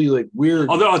are usually like weird.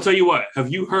 Although I'll tell you what,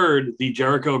 have you heard the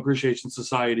Jericho Appreciation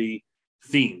Society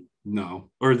theme? No.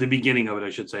 Or the beginning of it, I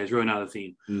should say. It's really not a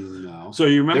theme. No. So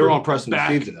you remember they were on Preston and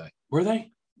Steve today? Were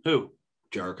they? Who?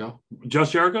 Jericho.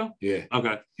 Just Jericho? Yeah.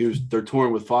 Okay. They're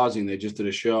touring with Fozzy, and they just did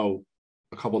a show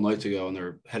a couple nights ago, and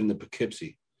they're heading to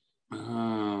Poughkeepsie.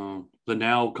 The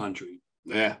Now Country.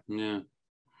 Yeah. Yeah.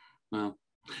 Well.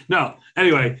 No.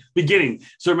 Anyway, beginning.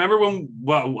 So remember when?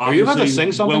 Well, are you about to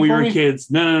sing something when we were me?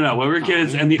 kids? No. When we were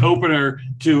kids, and the opener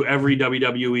to every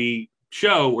WWE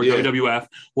show or WWF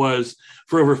was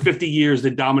for over 50 years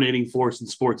the dominating force in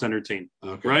sports entertainment.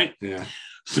 Okay. Right? Yeah.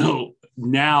 So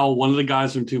now one of the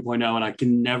guys from 2.0, and I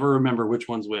can never remember which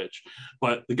one's which,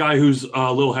 but the guy who's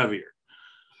a little heavier.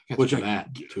 Which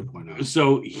Matt 2.0.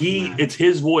 So it's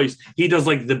his voice. He does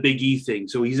like the Big E thing.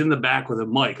 So he's in the back with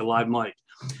a live mic.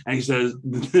 And he says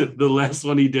the last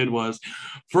one he did was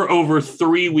for over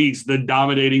 3 weeks, the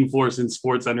dominating force in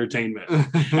sports entertainment.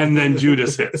 And then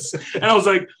Judas hits. And I was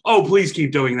like, oh, please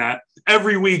keep doing that.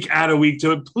 Every week, add a week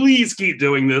to it. Please keep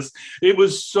doing this. It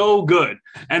was so good.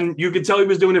 And you could tell he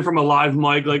was doing it from a live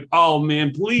mic. Like, oh,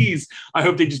 man, please. I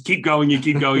hope they just keep going. You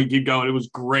keep going. You keep going. It was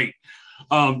great.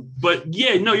 But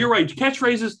yeah, no, you're right.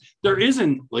 Catchphrases, there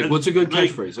isn't. Like, what's a good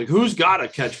catchphrase? Like, who's got a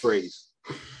catchphrase?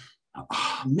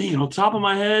 Oh, man, on top of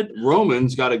my head,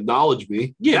 Roman's got to acknowledge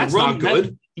me. Yeah, that's not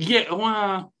good.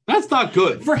 That's not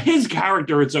good for his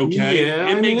character. It's okay. Yeah,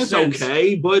 it makes sense.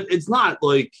 Okay, but it's not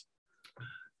like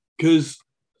because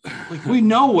we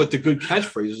know what the good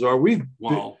catchphrases are.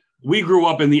 We grew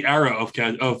up in the era of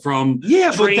but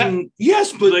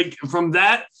like from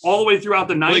that all the way throughout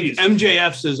the 90s. Like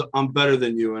MJF says, "I'm better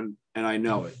than you," and I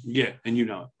know it. Yeah, and you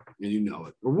know it. And you know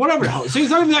it, or whatever. See,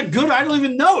 it's not even that good. I don't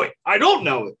even know it. I don't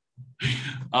know it.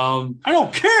 I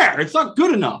don't care. It's not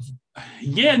good enough.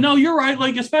 Yeah, no, you're right.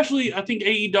 Like, especially, I think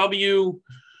AEW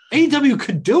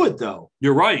could do it though.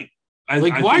 You're right.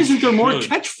 Why isn't there more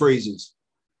catchphrases?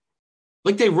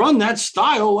 Like they run that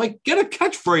style. Like, get a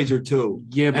catchphrase or two.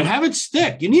 Yeah, and have it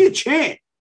stick. You need a chant.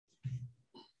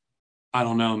 I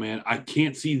don't know, man. I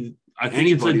can't see. I think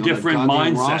anybody it's a different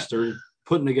mindset. Roster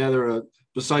putting together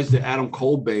besides the Adam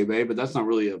Cole baby, but that's not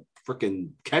really a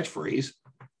freaking catchphrase.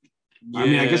 Yeah. I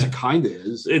mean, I guess it kind of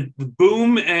is.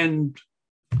 Boom and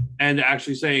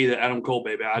actually say that Adam Cole,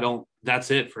 baby.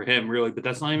 That's it for him, really. But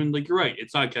that's not even like you're right.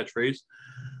 It's not a catchphrase.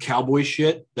 Cowboy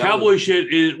shit.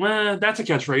 Shit is that's a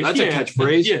catchphrase. That's a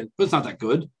catchphrase. Yeah, but it's not that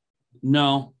good.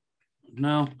 No.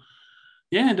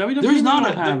 Yeah, WWE There's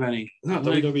not have any. No,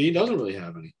 WWE doesn't really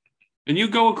have any. And you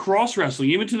go across wrestling,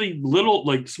 even to the little,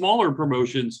 like smaller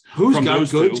promotions. Who's got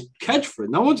good catchphrase?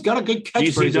 No one's got a good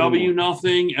catchphrase. GCW, anymore.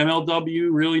 Nothing. MLW,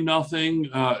 really nothing.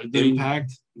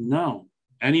 Impact, no.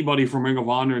 Anybody from Ring of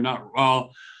Honor, not. I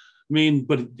mean,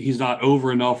 but he's not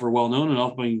over enough or well known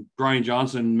enough. I mean, Brian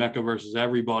Johnson, Mecca versus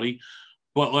everybody,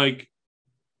 but like,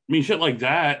 I mean, shit like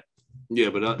that. Yeah,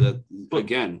 but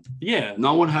again, yeah,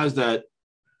 no one has that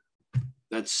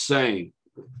saying.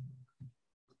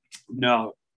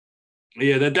 No.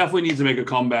 Yeah, that definitely needs to make a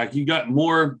comeback. You got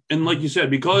more, and like you said,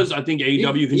 because I think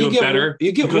AEW can do it better.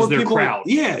 You get because more their people, crowd.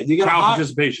 Yeah, you got crowd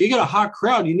participation. You got a hot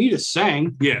crowd. You need a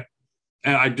saying. Yeah,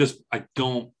 and I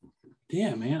don't.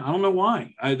 Yeah, man, I don't know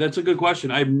why. That's a good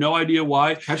question. I have no idea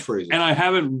why. Catchphrases. And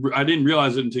I didn't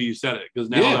realize it until you said it, because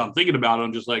now that I'm thinking about it,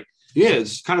 I'm just like, yeah,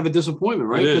 it's kind of a disappointment,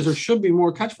 right? Because there should be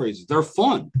more catchphrases. They're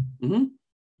fun. Mm-hmm.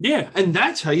 Yeah, and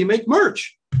that's how you make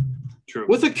merch. True.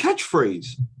 With a catchphrase.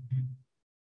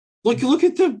 Look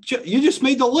at you just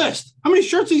made the list. How many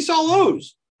shirts do you sell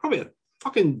those? Probably a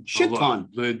fucking shit ton.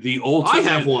 The ultimate, I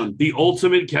have one. The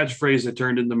ultimate catchphrase that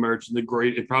turned into merch, and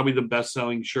probably the best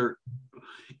selling shirt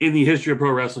in the history of pro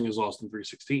wrestling is Austin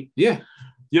 316. Yeah.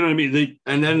 You know what I mean?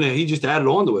 And then he just added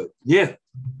on to it. Yeah.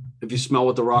 If you smell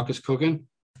what the Rock is cooking.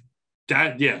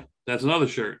 That's another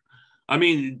shirt. I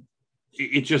mean,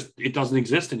 it doesn't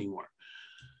exist anymore.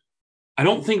 I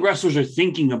don't think wrestlers are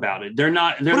thinking about it. They're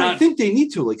not. I think they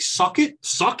need to suck it.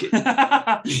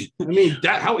 I mean,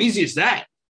 how easy is that?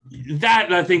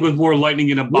 That I think was more lightning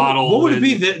in a bottle. What would it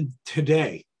be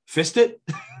today? Fist it?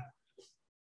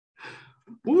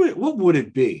 What would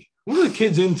it be? What are the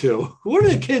kids into? What are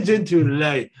the kids into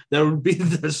today? That would be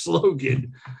the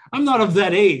slogan. I'm not of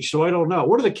that age, so I don't know.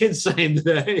 What are the kids saying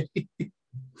today?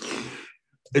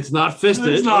 It's not fisted.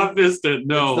 It's not fisted.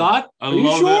 No, it's not.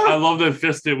 I love that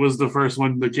fisted was the first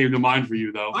one that came to mind for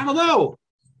you, though. I don't know.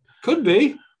 Could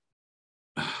be.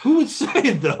 Who would say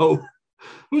it though?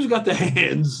 Who's got the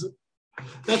hands?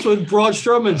 That's what Braun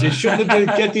Strowman's. It shouldn't have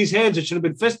been get these hands. It should have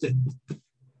been fisted.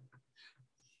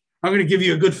 I'm going to give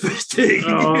you a good fisting.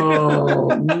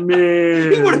 Oh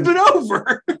man, he would have been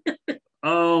over.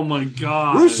 Oh my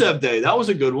God! Rusev Day, that was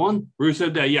a good one.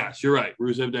 Rusev Day, yes, you're right.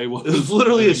 Rusev Day was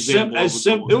literally as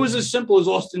simple as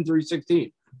Austin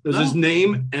 316. There's his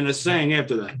name and a saying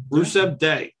after that. Rusev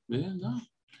Day. Yeah, no.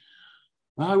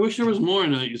 I wish there was more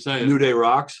in that you say. New Day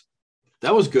Rocks.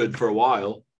 That was good for a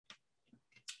while.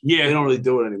 Yeah, they don't really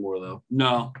do it anymore though.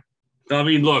 No, I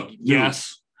mean, look,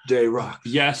 yes. Day Rocks.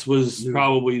 Yes was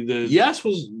probably the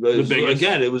biggest.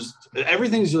 Again, it was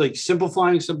everything's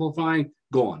simplifying,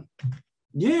 gone.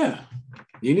 Yeah.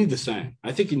 You need the saying.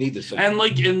 I think you need the saying.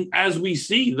 And as we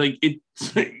see,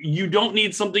 you don't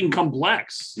need something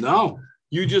complex. No.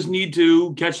 You just need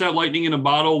to catch that lightning in a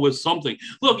bottle with something.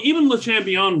 Look, even Le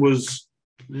Champion was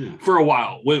for a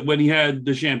while when he had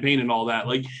the champagne and all that.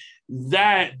 Like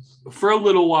that for a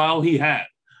little while he had.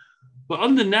 But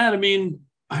other than that, I mean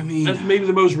that's maybe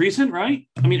the most recent, right?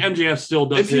 I mean, MJF still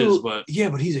does his, but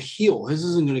but he's a heel. His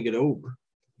isn't going to get over.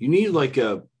 You need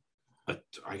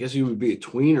I guess he would be a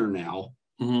tweener now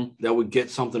that would get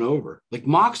something over. Like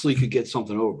Moxley could get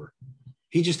something over.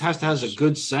 He just has to have a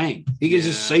good saying. He can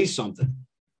just say something.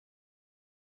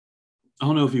 I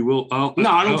don't know if he will. No,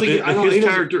 I don't think his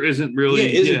character isn't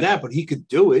really. That, but he could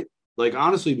do it. Like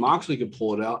honestly, Moxley could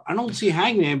pull it out. I don't see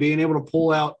Hangman being able to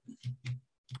pull out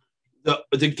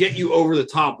to get you over the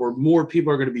top where more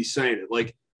people are going to be saying it.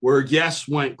 Like where Yes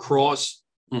went cross.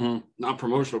 Not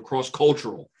promotional,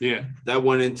 cross-cultural. Yeah. That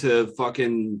went into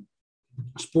fucking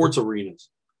sports arenas.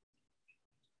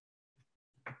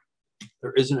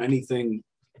 There isn't anything.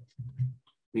 I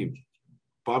mean,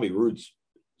 Bobby Roode's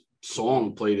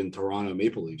song played in Toronto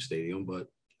Maple Leaf Stadium, but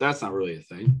that's not really a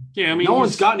thing. Yeah, I mean, no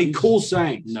one's got any cool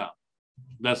sayings. No.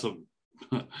 That's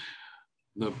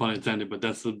no pun intended, but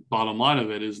that's the bottom line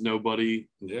of it is nobody.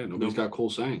 Yeah, nobody's got cool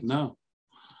sayings. No.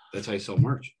 That's how you sell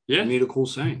merch. Yeah. You need a cool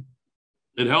saying.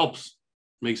 It helps.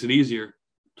 Makes it easier.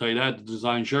 I'll tell you that, to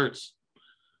design shirts.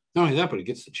 Not only that, but it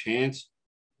gets the chance.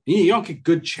 You don't get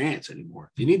good chants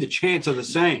anymore. You need the chants of the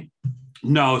saying.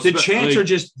 No. The chants are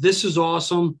just, this is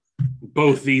awesome.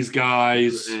 Both these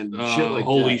guys. And shit like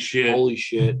holy that. shit. Holy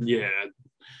shit. Yeah.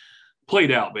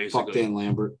 Played out, basically. Fuck Dan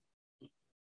Lambert. Is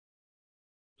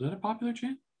that a popular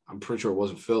chant? I'm pretty sure it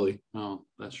wasn't Philly. Oh,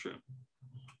 that's true.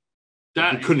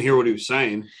 I couldn't hear what he was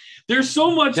saying. There's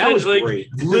so much that was like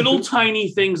great. Little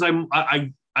tiny things.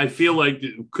 I feel like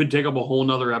it could take up a whole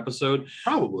nother episode,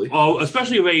 probably. Oh,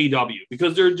 especially of AEW,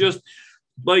 because they're just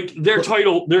like their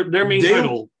main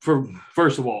title for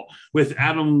first of all with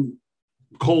Adam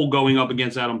Cole going up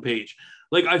against Adam Page.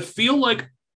 Like I feel like,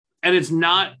 and it's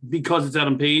not because it's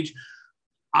Adam Page.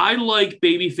 I like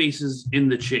baby faces in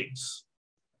the chase.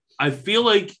 I feel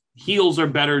like heels are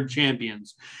better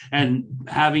champions, and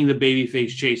having the babyface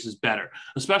chase is better,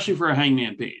 especially for a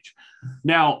Hangman Page.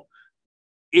 Now,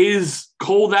 is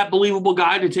Cole that believable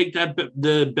guy to take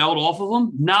the belt off of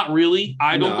him? Not really.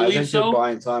 I don't believe think so. They're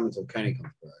buying time until Kenny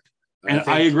comes back. And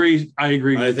I agree. I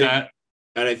agree with that.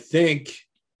 And I think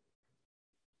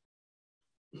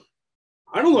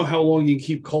I don't know how long you can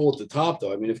keep Cole at the top,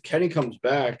 though. I mean, if Kenny comes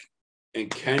back and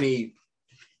Kenny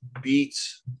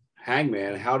beats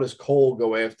Hangman, how does Cole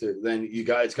go after? Then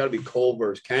it's got to be Cole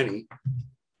versus Kenny.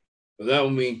 But that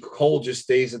would mean Cole just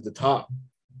stays at the top.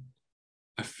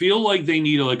 I feel like they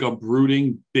need a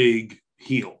brooding big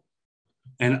heel.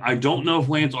 And I don't know if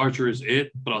Lance Archer is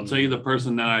it, but I'll tell you the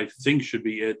person that I think should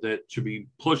be it, that should be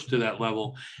pushed to that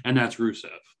level, and that's Rusev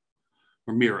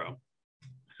or Miro.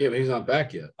 Yeah, but he's not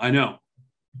back yet. I know.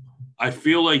 I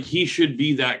feel like he should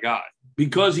be that guy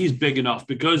because he's big enough,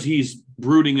 because he's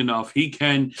brooding enough.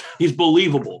 He's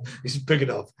believable. He's big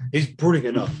enough. He's brooding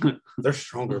enough. They're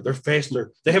stronger. They're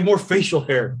faster. They have more facial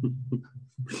hair.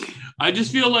 I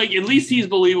just feel like at least he's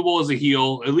believable as a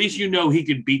heel. At least he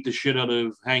could beat the shit out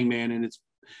of Hangman,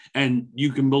 and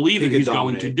you can believe that he's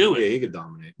going to do it. Yeah, he could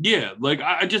dominate. Yeah, like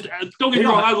I just don't get me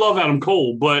wrong. I love Adam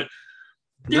Cole, but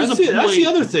that's the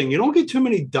other thing. You don't get too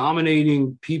many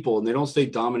dominating people, and they don't stay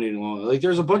dominating long. Like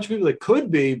there's a bunch of people that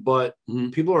could be, but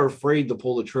people are afraid to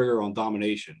pull the trigger on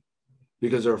domination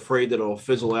because they're afraid that it'll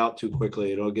fizzle out too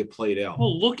quickly. It'll get played out.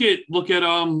 Well, look at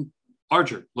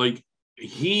Archer. Like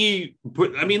he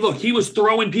was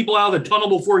throwing people out of the tunnel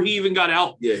before he even got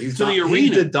out. Yeah, to the arena.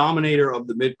 He's the dominator of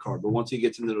the mid card, but once he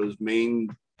gets into those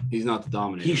main, he's not the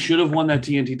dominator. He should have won that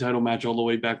TNT title match all the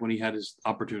way back when he had his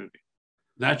opportunity.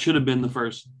 That should have been the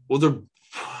first. Well,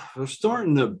 they're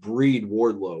starting to breed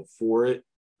Wardlow for it.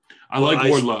 I like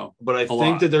Wardlow. But I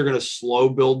think that they're going to slow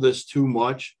build this too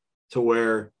much to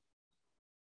where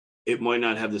it might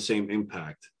not have the same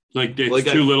impact. Like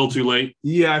it's too little too late?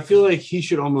 Yeah, I feel like he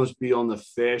should almost be on the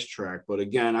fast track. But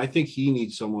again, I think he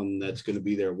needs someone that's going to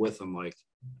be there with him, like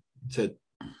to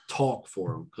talk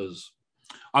for him. Because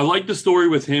I like the story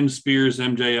with him, Spears,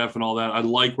 MJF, and all that. I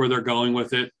like where they're going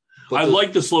with it. I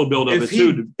like the slow build of it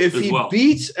too. If he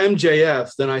beats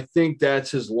MJF, then I think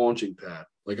that's his launching pad.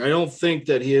 Like I don't think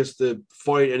that he has to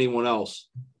fight anyone else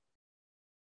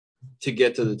to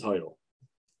get to the title.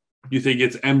 You think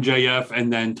it's MJF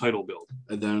and then title build,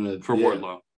 and then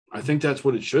Wardlow? I think that's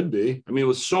what it should be. I mean,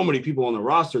 with so many people on the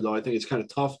roster, though, I think it's kind of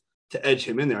tough to edge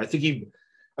him in there. I think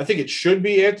it should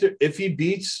be if he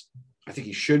beats. I think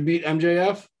he should beat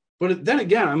MJF. But then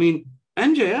again, I mean,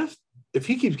 MJF. If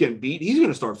he keeps getting beat, he's going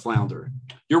to start floundering.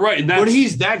 You're right. But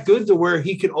he's that good to where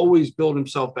he could always build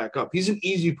himself back up. He's an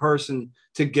easy person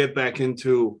to get back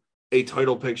into a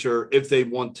title picture if they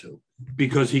want to.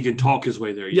 Because he can talk his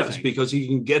way there. Yes, because he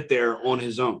can get there on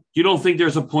his own. You don't think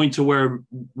there's a point to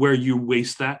where you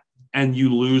waste that and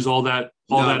you lose all that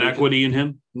equity in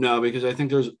him? No, because I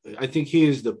think he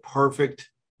is the perfect,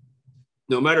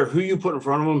 no matter who you put in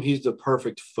front of him, he's the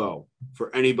perfect foe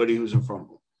for anybody who's in front of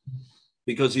him.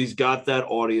 Because he's got that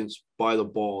audience by the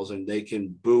balls and they can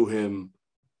boo him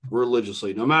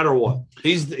religiously, no matter what.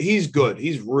 He's good.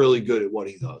 He's really good at what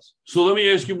he does. So let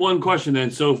me ask you one question then.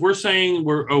 So if we're saying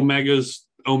Omega's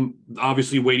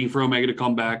obviously waiting for Omega to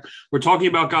come back, we're talking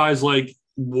about guys like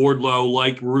Wardlow,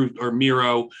 like Root or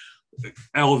Miro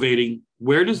elevating.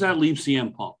 Where does that leave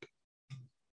CM Punk?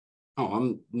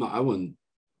 Oh, I wouldn't.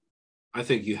 I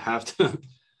think you have to.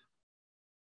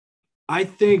 I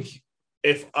think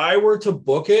if I were to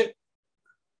book it,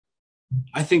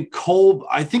 I think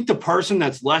the person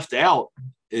that's left out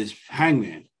is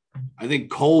Hangman. I think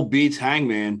Cole beats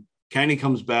Hangman. Kenny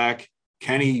comes back.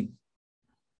 Kenny.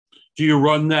 Do you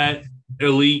run that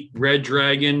Elite Red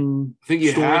Dragon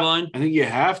storyline? I think you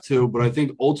have to, but I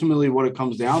think ultimately what it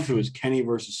comes down to is Kenny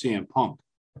versus CM Punk.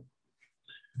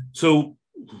 So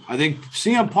I think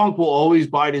CM Punk will always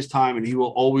bide his time and he will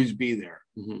always be there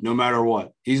no matter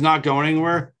what. He's not going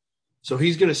anywhere. So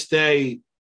he's going to stay.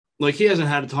 Like, he hasn't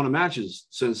had a ton of matches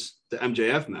since the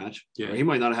MJF match. Yeah. He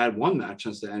might not have had one match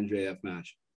since the MJF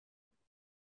match.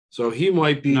 So he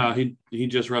might be. No, he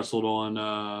just wrestled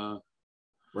on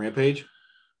Rampage.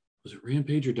 Was it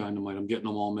Rampage or Dynamite? I'm getting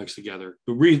them all mixed together.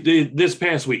 But this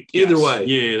past week. Either way.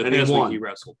 Yeah, the past week he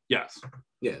wrestled. Yes.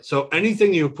 Yeah. So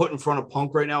anything you put in front of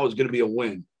Punk right now is going to be a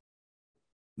win.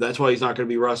 That's why he's not going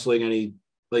to be wrestling any.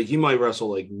 Like he might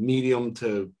wrestle like medium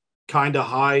to kind of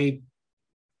high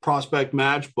prospect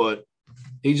match, but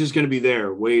he's just going to be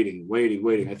there waiting.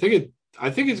 I think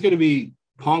it's going to be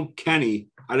Punk Kenny.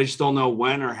 I just don't know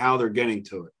when or how they're getting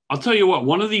to it. I'll tell you what.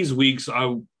 One of these weeks,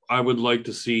 I would like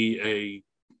to see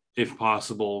if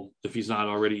possible, if he's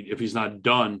not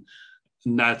done,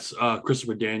 and that's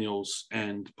Christopher Daniels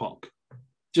and Punk,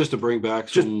 just to bring back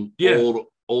some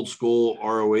old school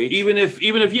ROH. Even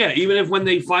if when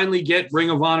they finally get Ring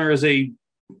of Honor as a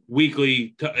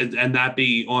weekly and that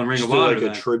be on Ring of Honor,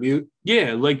 like a tribute.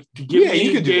 Yeah, like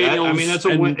you could do Daniels that. I mean, that's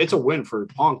a win. It's a win for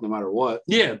Punk, no matter what.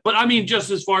 Yeah, but I mean, just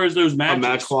as far as those matches,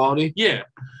 match quality. Yeah,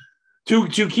 to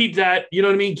keep that, you know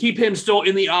what I mean. Keep him still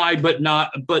in the eye, but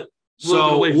not. But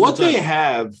so what they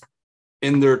have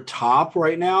in their top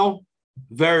right now,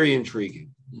 very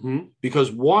intriguing. Mm-hmm.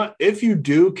 Because if you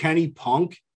do Kenny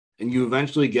Punk and you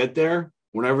eventually get there,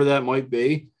 whenever that might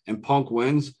be, and Punk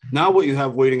wins, now what you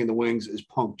have waiting in the wings is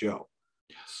Punk Joe.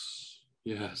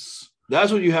 Yes.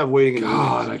 That's what you have waiting in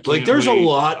the wings. Like there's a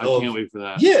lot I can't wait for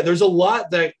that. Yeah, there's a lot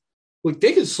that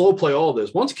they can slow play all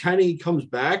this. Once Kenny comes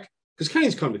back, because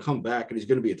Kenny's come back and he's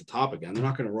going to be at the top again. They're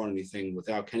not going to run anything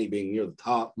without Kenny being near the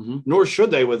top, nor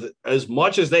should they, with as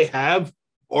much as they have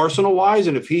arsenal-wise.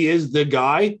 And if he is the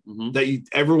guy that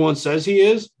everyone says he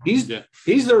is, he's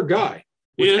their guy.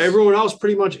 With everyone else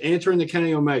pretty much answering to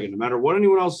Kenny Omega. No matter what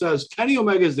anyone else says, Kenny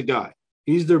Omega is the guy.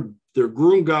 He's their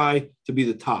groom guy to be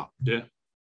the top. Yeah.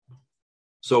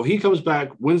 So he comes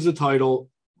back, wins the title.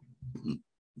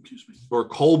 Excuse me. Or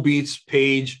Cole beats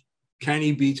Page.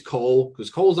 Kenny beats Cole, because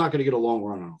Cole's not going to get a long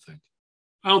run, I don't think.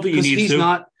 I don't think he needs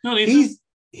to.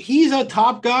 He's a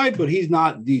top guy, but he's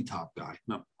not the top guy.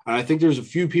 No. And I think there's a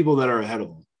few people that are ahead of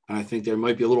him. And I think they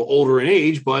might be a little older in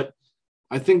age, but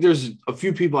I think there's a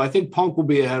few people. I think Punk will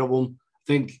be ahead of him. I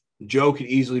think Joe could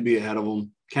easily be ahead of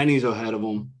him. Kenny's ahead of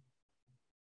him.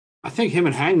 I think him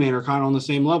and Hangman are kind of on the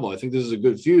same level. I think this is a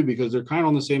good feud because they're kind of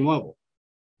on the same level.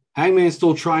 Hangman's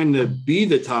still trying to be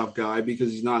the top guy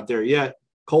because he's not there yet.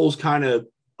 Cole's kind of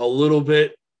a little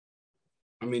bit,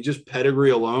 I mean, just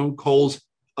pedigree alone. Cole's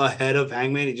ahead of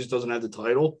Hangman. He just doesn't have the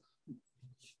title.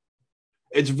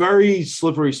 It's very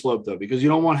slippery slope, though, because you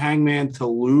don't want Hangman to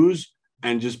lose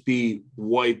and just be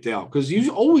wiped out. Because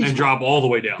you always... And drop all the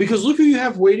way down. Because look who you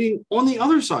have waiting on the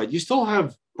other side. You still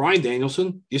have Bryan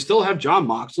Danielson. You still have Jon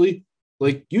Moxley.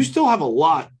 Like, you still have a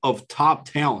lot of top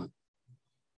talent.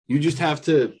 You just have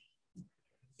to...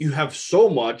 You have so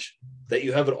much that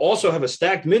you also have a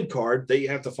stacked mid-card that you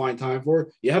have to find time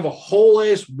for. You have a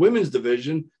whole-ass women's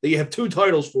division that you have 2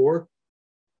 titles for.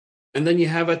 And then you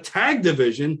have a tag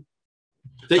division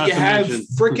that you have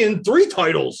freaking 3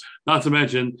 titles. Not to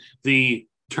mention the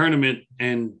tournament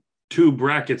and 2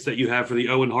 brackets that you have for the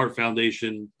Owen Hart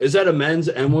Foundation. Is that a men's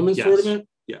and women's tournament?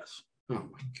 Yes. Oh,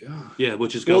 my God. Yeah,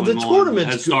 which is going on.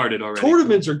 Tournaments has started already.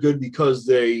 Tournaments are good because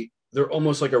they're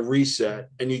almost like a reset,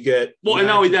 and you get and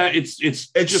not only that, it's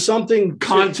just something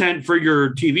content for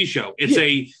your TV show. It's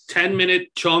a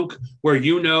 10-minute chunk where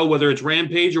whether it's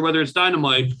Rampage or whether it's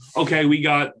Dynamite. Okay, we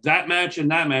got that match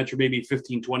and that match, or maybe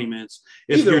 15, 20 minutes.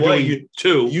 If either you're way, doing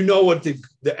 2, you know what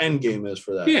the end game is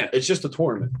for that. Yeah, it's just a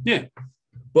tournament. Yeah,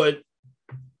 but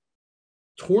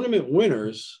tournament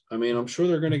winners, I mean, I'm sure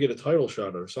they're going to get a title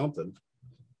shot or something.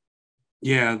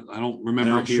 Yeah, I don't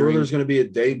remember. And I'm sure there's going to be a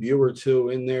debut or 2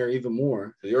 in there, even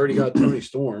more. You already got Tony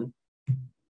Storm,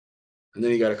 and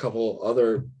then you got a couple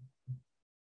other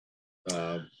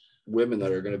women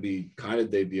that are going to be kind of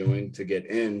debuting to get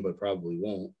in, but probably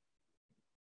won't.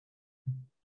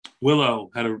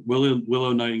 Willow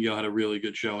Nightingale had a really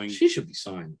good showing. She should be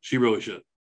signed. She really should.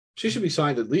 She should be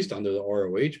signed at least under the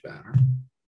ROH banner.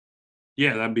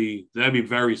 Yeah, that'd be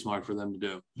very smart for them to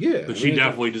do. Yeah, but she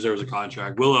definitely deserves a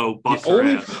contract. Willow busts the her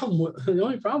only ass. The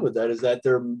only problem with that is that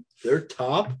their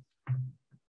top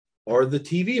are the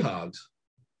TV hogs.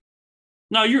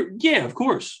 No, of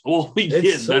course. Well,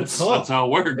 that's how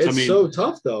it works. It's so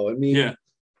tough, though. I mean, yeah,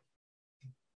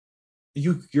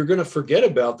 you're going to forget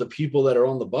about the people that are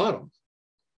on the bottom,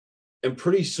 and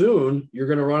pretty soon you're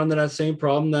going to run into that same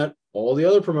problem that all the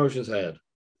other promotions had.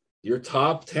 Your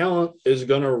top talent is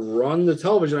going to run the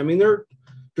television. I mean, they're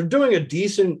doing a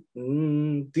decent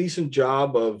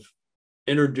job of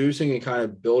introducing and kind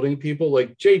of building people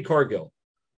like Jade Cargill,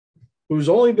 who's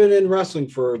only been in wrestling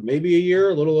for maybe a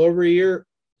year, a little over a year,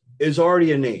 is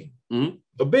already a name,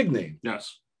 a big name.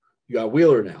 Yes. You got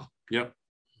Wheeler now. Yep.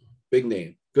 Big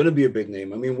name. Going to be a big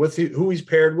name. I mean, with who he's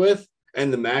paired with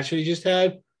and the match that he just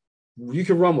had, you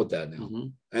can run with that now. Mm-hmm.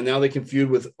 And now they can feud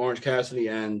with Orange Cassidy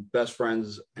and Best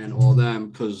Friends and all them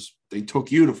because they took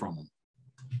Yuta from them.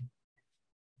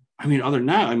 I mean, other than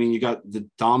that, I mean, you got the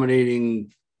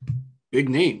dominating big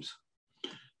names.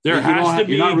 There has to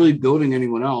be. You're not really building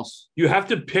anyone else. You have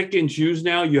to pick and choose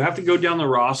now. You have to go down the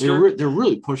roster. They're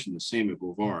really pushing the Sammy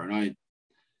Guevara, and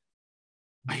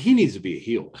he needs to be a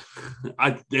heel.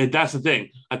 That's the thing.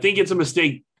 I think it's a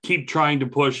mistake. Keep trying to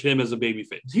push him as a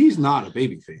babyface. He's not a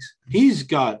babyface. He's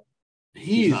got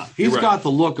the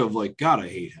look of like, God, I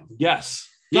hate him. Yes.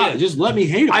 Yeah, just let me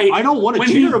hate him. I don't want to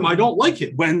cheer him. I don't like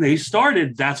him. When they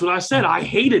started, that's what I said. I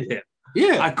hated him.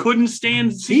 Yeah, I couldn't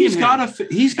stand seeing him.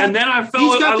 And then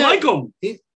I like him.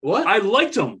 What? I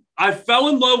liked him. I fell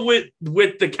in love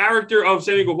with the character of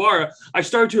Sammy Guevara. I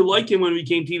started to like him when he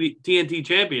became TNT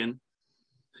champion.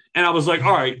 And I was like,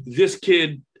 all right, this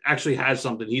kid actually has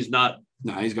something. He's not.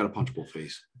 No, he's got a punchable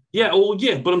face. Yeah, well,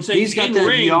 yeah, but I'm saying he's got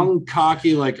that young,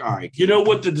 cocky, like, all right. You know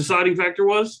what the deciding factor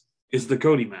was? Is the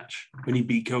Cody match when he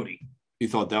beat Cody. You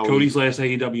thought that Cody's last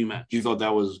AEW match. You thought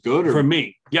that was good? Or for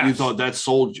me, yes. You thought that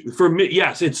sold you? For me,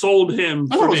 yes, it sold him.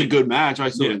 I thought it was a good match. I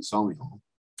still didn't sell me on him.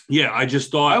 Yeah, I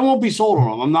just thought. I won't be sold on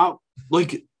him. I'm not,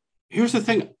 like, here's the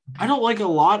thing. I don't like a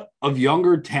lot of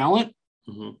younger talent.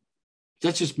 Mm-hmm.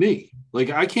 That's just me. Like,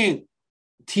 I can't.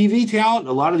 TV talent,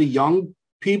 a lot of the young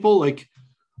people, like,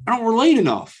 I don't relate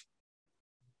enough.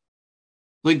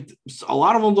 Like, a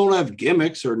lot of them don't have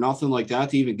gimmicks or nothing like that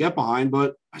to even get behind,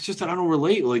 but it's just that I don't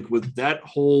relate, like, with that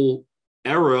whole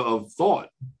era of thought.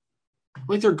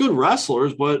 Like, they're good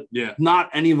wrestlers, but not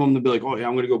any of them to be like, oh, yeah,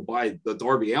 I'm going to go buy the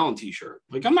Darby Allin t-shirt.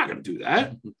 Like, I'm not going to do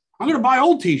that. I'm going to buy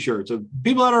old t-shirts of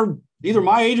people that are either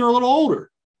my age or a little older.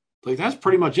 Like, that's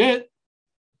pretty much it.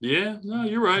 Yeah, no,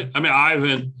 you're right. I mean,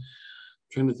 I'm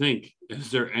trying to think. Is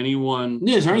there anyone?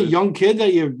 Yeah, is there any young kid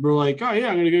that you were like, oh, yeah,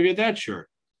 I'm going to go get that shirt?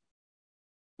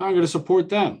 I'm going to support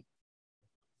them.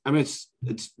 I mean,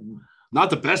 it's not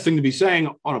the best thing to be saying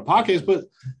on a podcast, but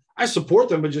I support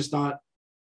them, but just not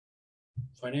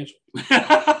financially.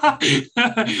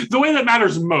 The way that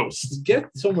matters most.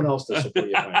 Get someone else to support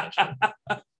you financially.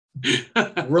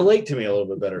 Relate to me a little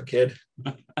bit better, kid.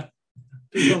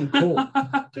 Do something cool.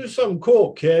 Do something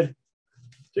cool, kid.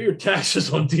 Do your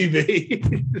taxes on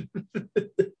TV.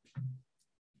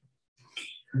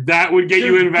 That would get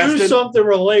you invested. Do something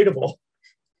relatable.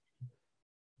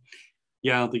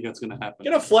 Yeah, I don't think that's going to happen.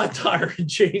 Get a flat tire and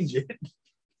change it.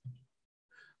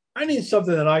 I need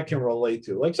something that I can relate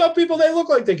to. Like some people, they look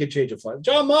like they could change a flat.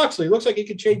 John Moxley looks like he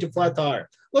could change a flat tire.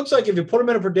 Looks like if you put him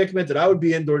in a predicament that I would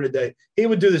be in during the day, he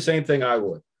would do the same thing I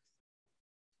would.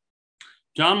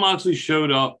 John Moxley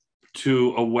showed up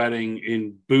to a wedding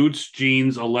in boots,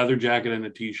 jeans, a leather jacket, and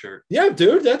a t-shirt. Yeah,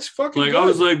 dude, that's fucking like good. I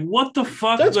was like, what the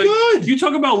fuck? That's like, good. You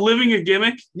talk about living a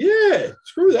gimmick? Yeah,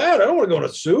 screw that. I don't want to go in a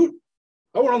suit.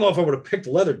 I don't know if I would have picked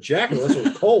a leather jacket unless it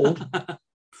was cold. I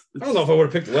don't know if I would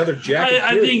have picked a leather jacket.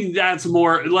 I think that's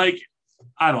more like,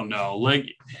 I don't know.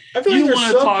 Like, I feel you like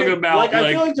want to talk about like,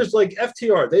 I feel like there's like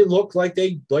FTR. They look like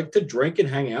they like to drink and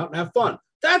hang out and have fun.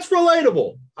 That's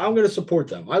relatable. I'm going to support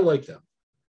them. I like them.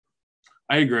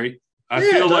 I agree. I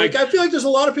feel like there's a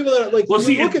lot of people that like look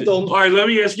at them. All right, let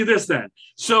me ask you this then.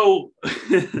 So I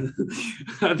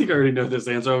think I already know this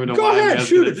answer. I don't know Go why ahead,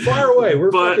 shoot it, fire away.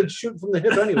 We're fucking shooting from the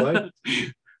hip anyway.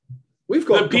 We've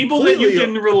got the people that you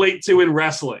can relate to in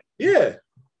wrestling. Yeah.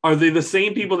 Are they the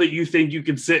same people that you think you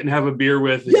can sit and have a beer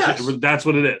with? Yes. That's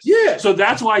what it is. Yeah. So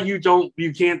that's why you don't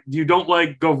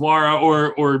like Guevara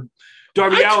or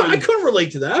Darby Allin. I couldn't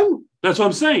relate to them. That's what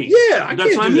I'm saying. Yeah,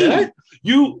 that's what I mean. That.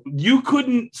 You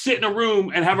couldn't sit in a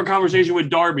room and have a conversation with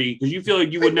Darby because you feel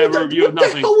like you would never. You have nothing.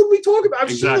 What the hell would we talk about?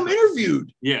 I've seen him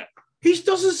interviewed. Yeah, he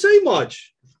doesn't say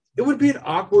much. It would be an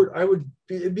awkward.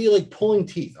 It'd be like pulling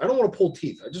teeth. I don't want to pull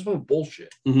teeth. I just want to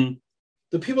bullshit. Mm-hmm.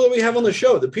 The people that we have on the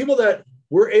show, the people that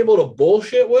we're able to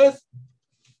bullshit with,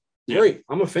 great.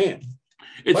 I'm a fan.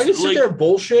 If I can sit there and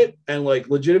bullshit and like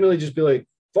legitimately just be like,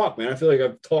 fuck, man, I feel like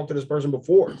I've talked to this person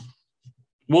before.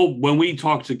 Well, when we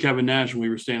talked to Kevin Nash when we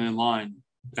were standing in line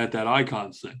at that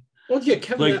Icons thing. Well, yeah,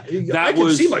 Kevin Nash. I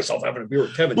can see myself having a beer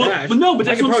with Kevin Nash. But no, but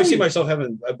that's I can probably see myself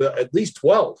having at least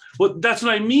 12. Well, that's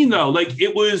what I mean, though. Like,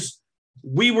 it was,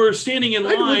 we were standing in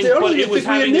line, but it was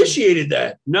we initiated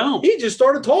that. No. He just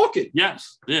started talking.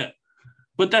 Yes, yeah.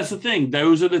 But that's the thing.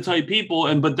 Those are the type of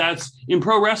people, but that's, in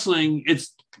pro wrestling,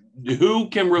 it's who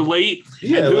can relate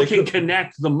and who can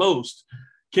connect the most.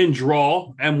 Can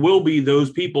draw and will be those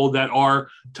people that are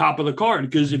top of the card.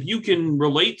 Because if you can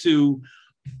relate to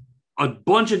a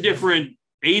bunch of different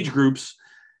age groups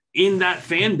in that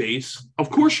fan base, of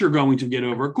course you're going to get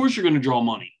over. Of course you're going to draw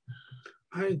money.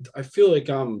 I feel like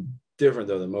I'm different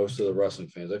though than most of the wrestling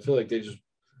fans. I feel like they just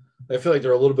I feel like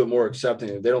they're a little bit more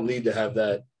accepting. They don't need to have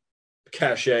that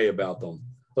cachet about them.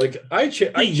 Like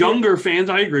younger fans,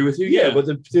 I agree with you. Yeah, but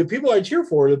the people I cheer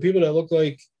for are the people that look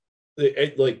like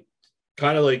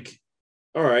kind of like,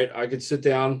 all right, I could sit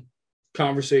down,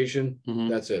 conversation,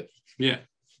 that's it. Yeah.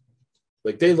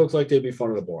 Like they look like they'd be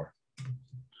fun at a bar.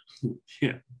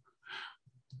 Yeah.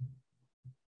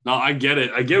 No, I get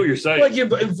it. I get what you're saying. Like you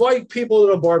invite people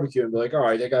to a barbecue and be like, all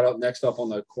right, they got up next up on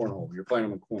the cornhole. You're playing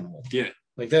them in cornhole. Yeah.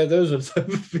 Like that, those are the type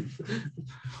of people.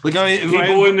 Like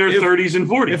people in their 30s and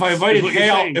 40s. If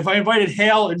I invited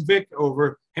Hale and Vic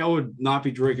over, Hale would not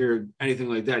be drinking or anything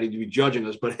like that. He'd be judging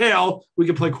us. But Hale, we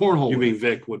could play cornhole. You mean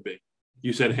Vic would be?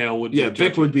 You said Hale would be. Yeah,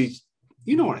 Vic would be.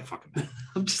 You know what I fucking meant.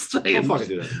 I'm just saying. Don't fucking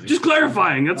do that to me. Just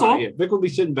clarifying. That's all. Yeah, Vic would be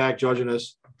sitting back judging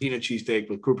us, eating a cheesesteak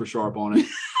with Cooper Sharp on it.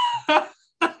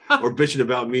 Or bitching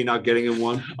about me not getting him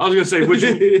one. I was gonna say,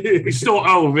 we still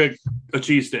owe Vic a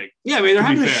cheesesteak. Yeah, I mean they're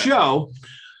having a show.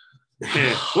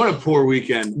 Yeah. What a poor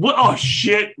weekend. What? Oh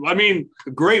shit! I mean,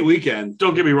 a great weekend.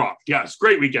 Don't get me wrong. Yes,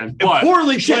 great weekend. But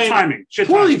poorly timing.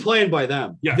 Poorly planned by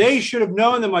them. Yeah, they should have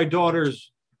known that my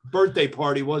daughter's birthday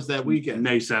party was that weekend,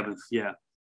 May 7th. Yeah,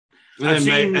 and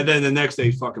then the next day,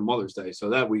 fucking Mother's Day. So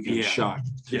that weekend shot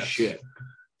to shit.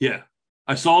 Yeah.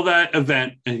 I saw that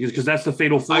event because that's the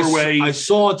Fatal 4-Way. I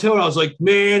saw it too, and I was like,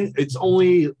 man, it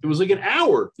was like an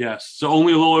hour. Yes. So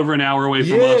only a little over an hour away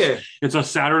from us. It's a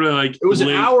Saturday, it was a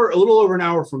little over an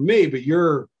hour from me, but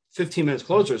you're 15 minutes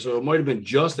closer, so it might have been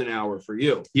just an hour for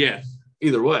you. Yeah.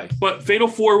 Either way. But Fatal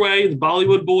 4-Way, the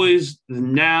Bollywood Boys,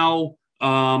 now,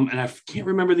 and I can't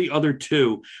remember the other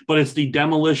two, but it's the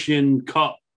Demolition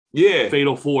Cup. Yeah.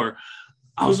 Fatal 4.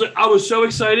 I was so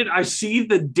excited. I see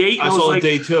the date. I saw the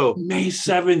date too. May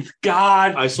 7th.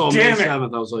 God, I saw May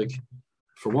 7th. I was like,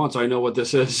 for once, I know what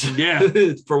this is. Yeah.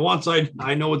 For once,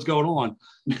 I know what's going on.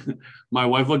 My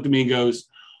wife looked at me and goes,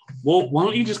 well, why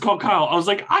don't you just call Kyle? I was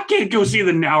like, I can't go see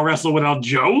the Now wrestle without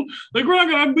Joe. Like, we're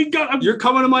not gonna. You're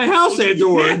coming to my house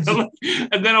afterwards. Yeah.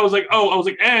 And then I was like,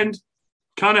 and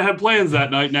kind of had plans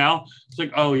that night now. It's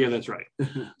like, oh, yeah, that's right.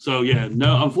 So, yeah,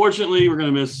 no, unfortunately, we're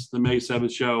going to miss the May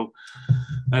 7th show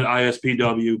at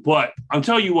ISPW. But I'll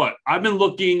tell you what, I've been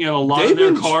looking at a lot of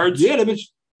their cards. Yeah,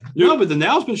 but the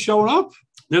Now's been showing up.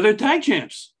 They're their tag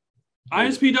champs.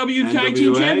 ISPW tag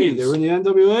team champions. They were in the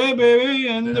NWA, baby.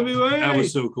 NWA. That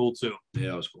was so cool, too. Yeah,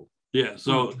 that was cool. Yeah,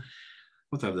 so.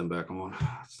 Let's have them back on.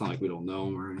 It's not like we don't know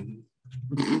them or anything.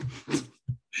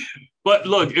 But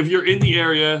look, if you're in the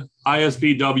area,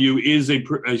 ISPW is a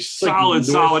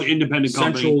solid independent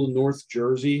company. Central North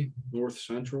Jersey, North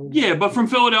Central. Yeah, but from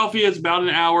Philadelphia, it's about an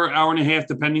hour and a half,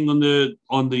 depending on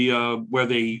the where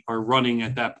they are running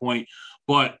at that point.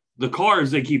 But the cars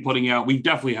they keep putting out, we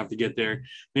definitely have to get there.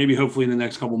 Maybe, hopefully, in the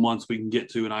next couple months, we can get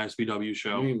to an ISPW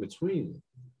show. I mean, between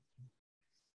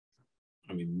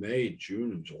May,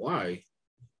 June, and July,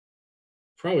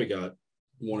 probably got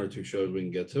one or two shows we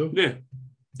can get to. Yeah.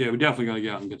 Yeah, we definitely got to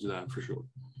get out and get to that for sure.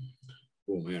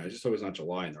 Oh, man. I just hope it's not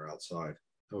July and they're outside.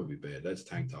 That would be bad. That's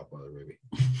tank top weather, baby.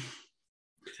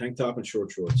 Tank top and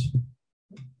short shorts.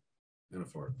 And a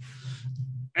fart.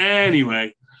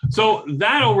 Anyway, so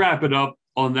that'll wrap it up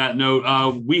on that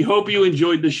note. We hope you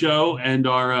enjoyed the show and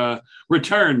our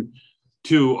return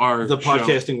to the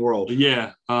podcasting world.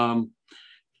 Yeah.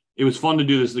 It was fun to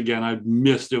do this again. I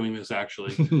miss doing this,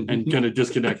 actually, and kind of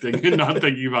disconnecting and not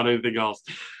thinking about anything else.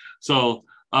 So,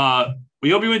 we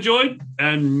hope you enjoyed,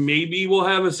 and maybe we'll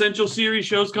have Essential Series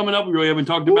shows coming up. We really haven't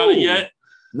talked about it yet.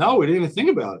 No, we didn't even think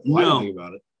about it. Well, no. I didn't think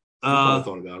about it. I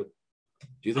thought about it.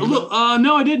 Do you think about it?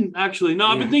 No, I didn't, actually. No,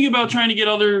 I've been thinking about trying to get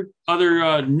other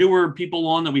newer people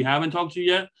on that we haven't talked to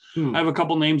yet. I have a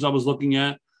couple names I was looking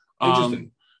at.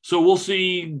 Interesting. So we'll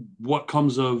see what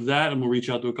comes of that, and we'll reach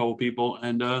out to a couple people.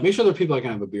 And make sure they're people I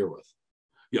can have a beer with.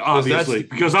 Yeah, obviously,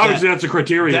 because that's a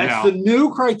criteria now. That's the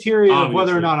new criteria of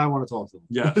whether or not I want to talk to them.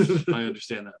 Yes, I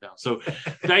understand that now. So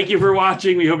thank you for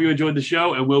watching. We hope you enjoyed the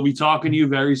show, and we'll be talking to you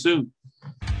very soon.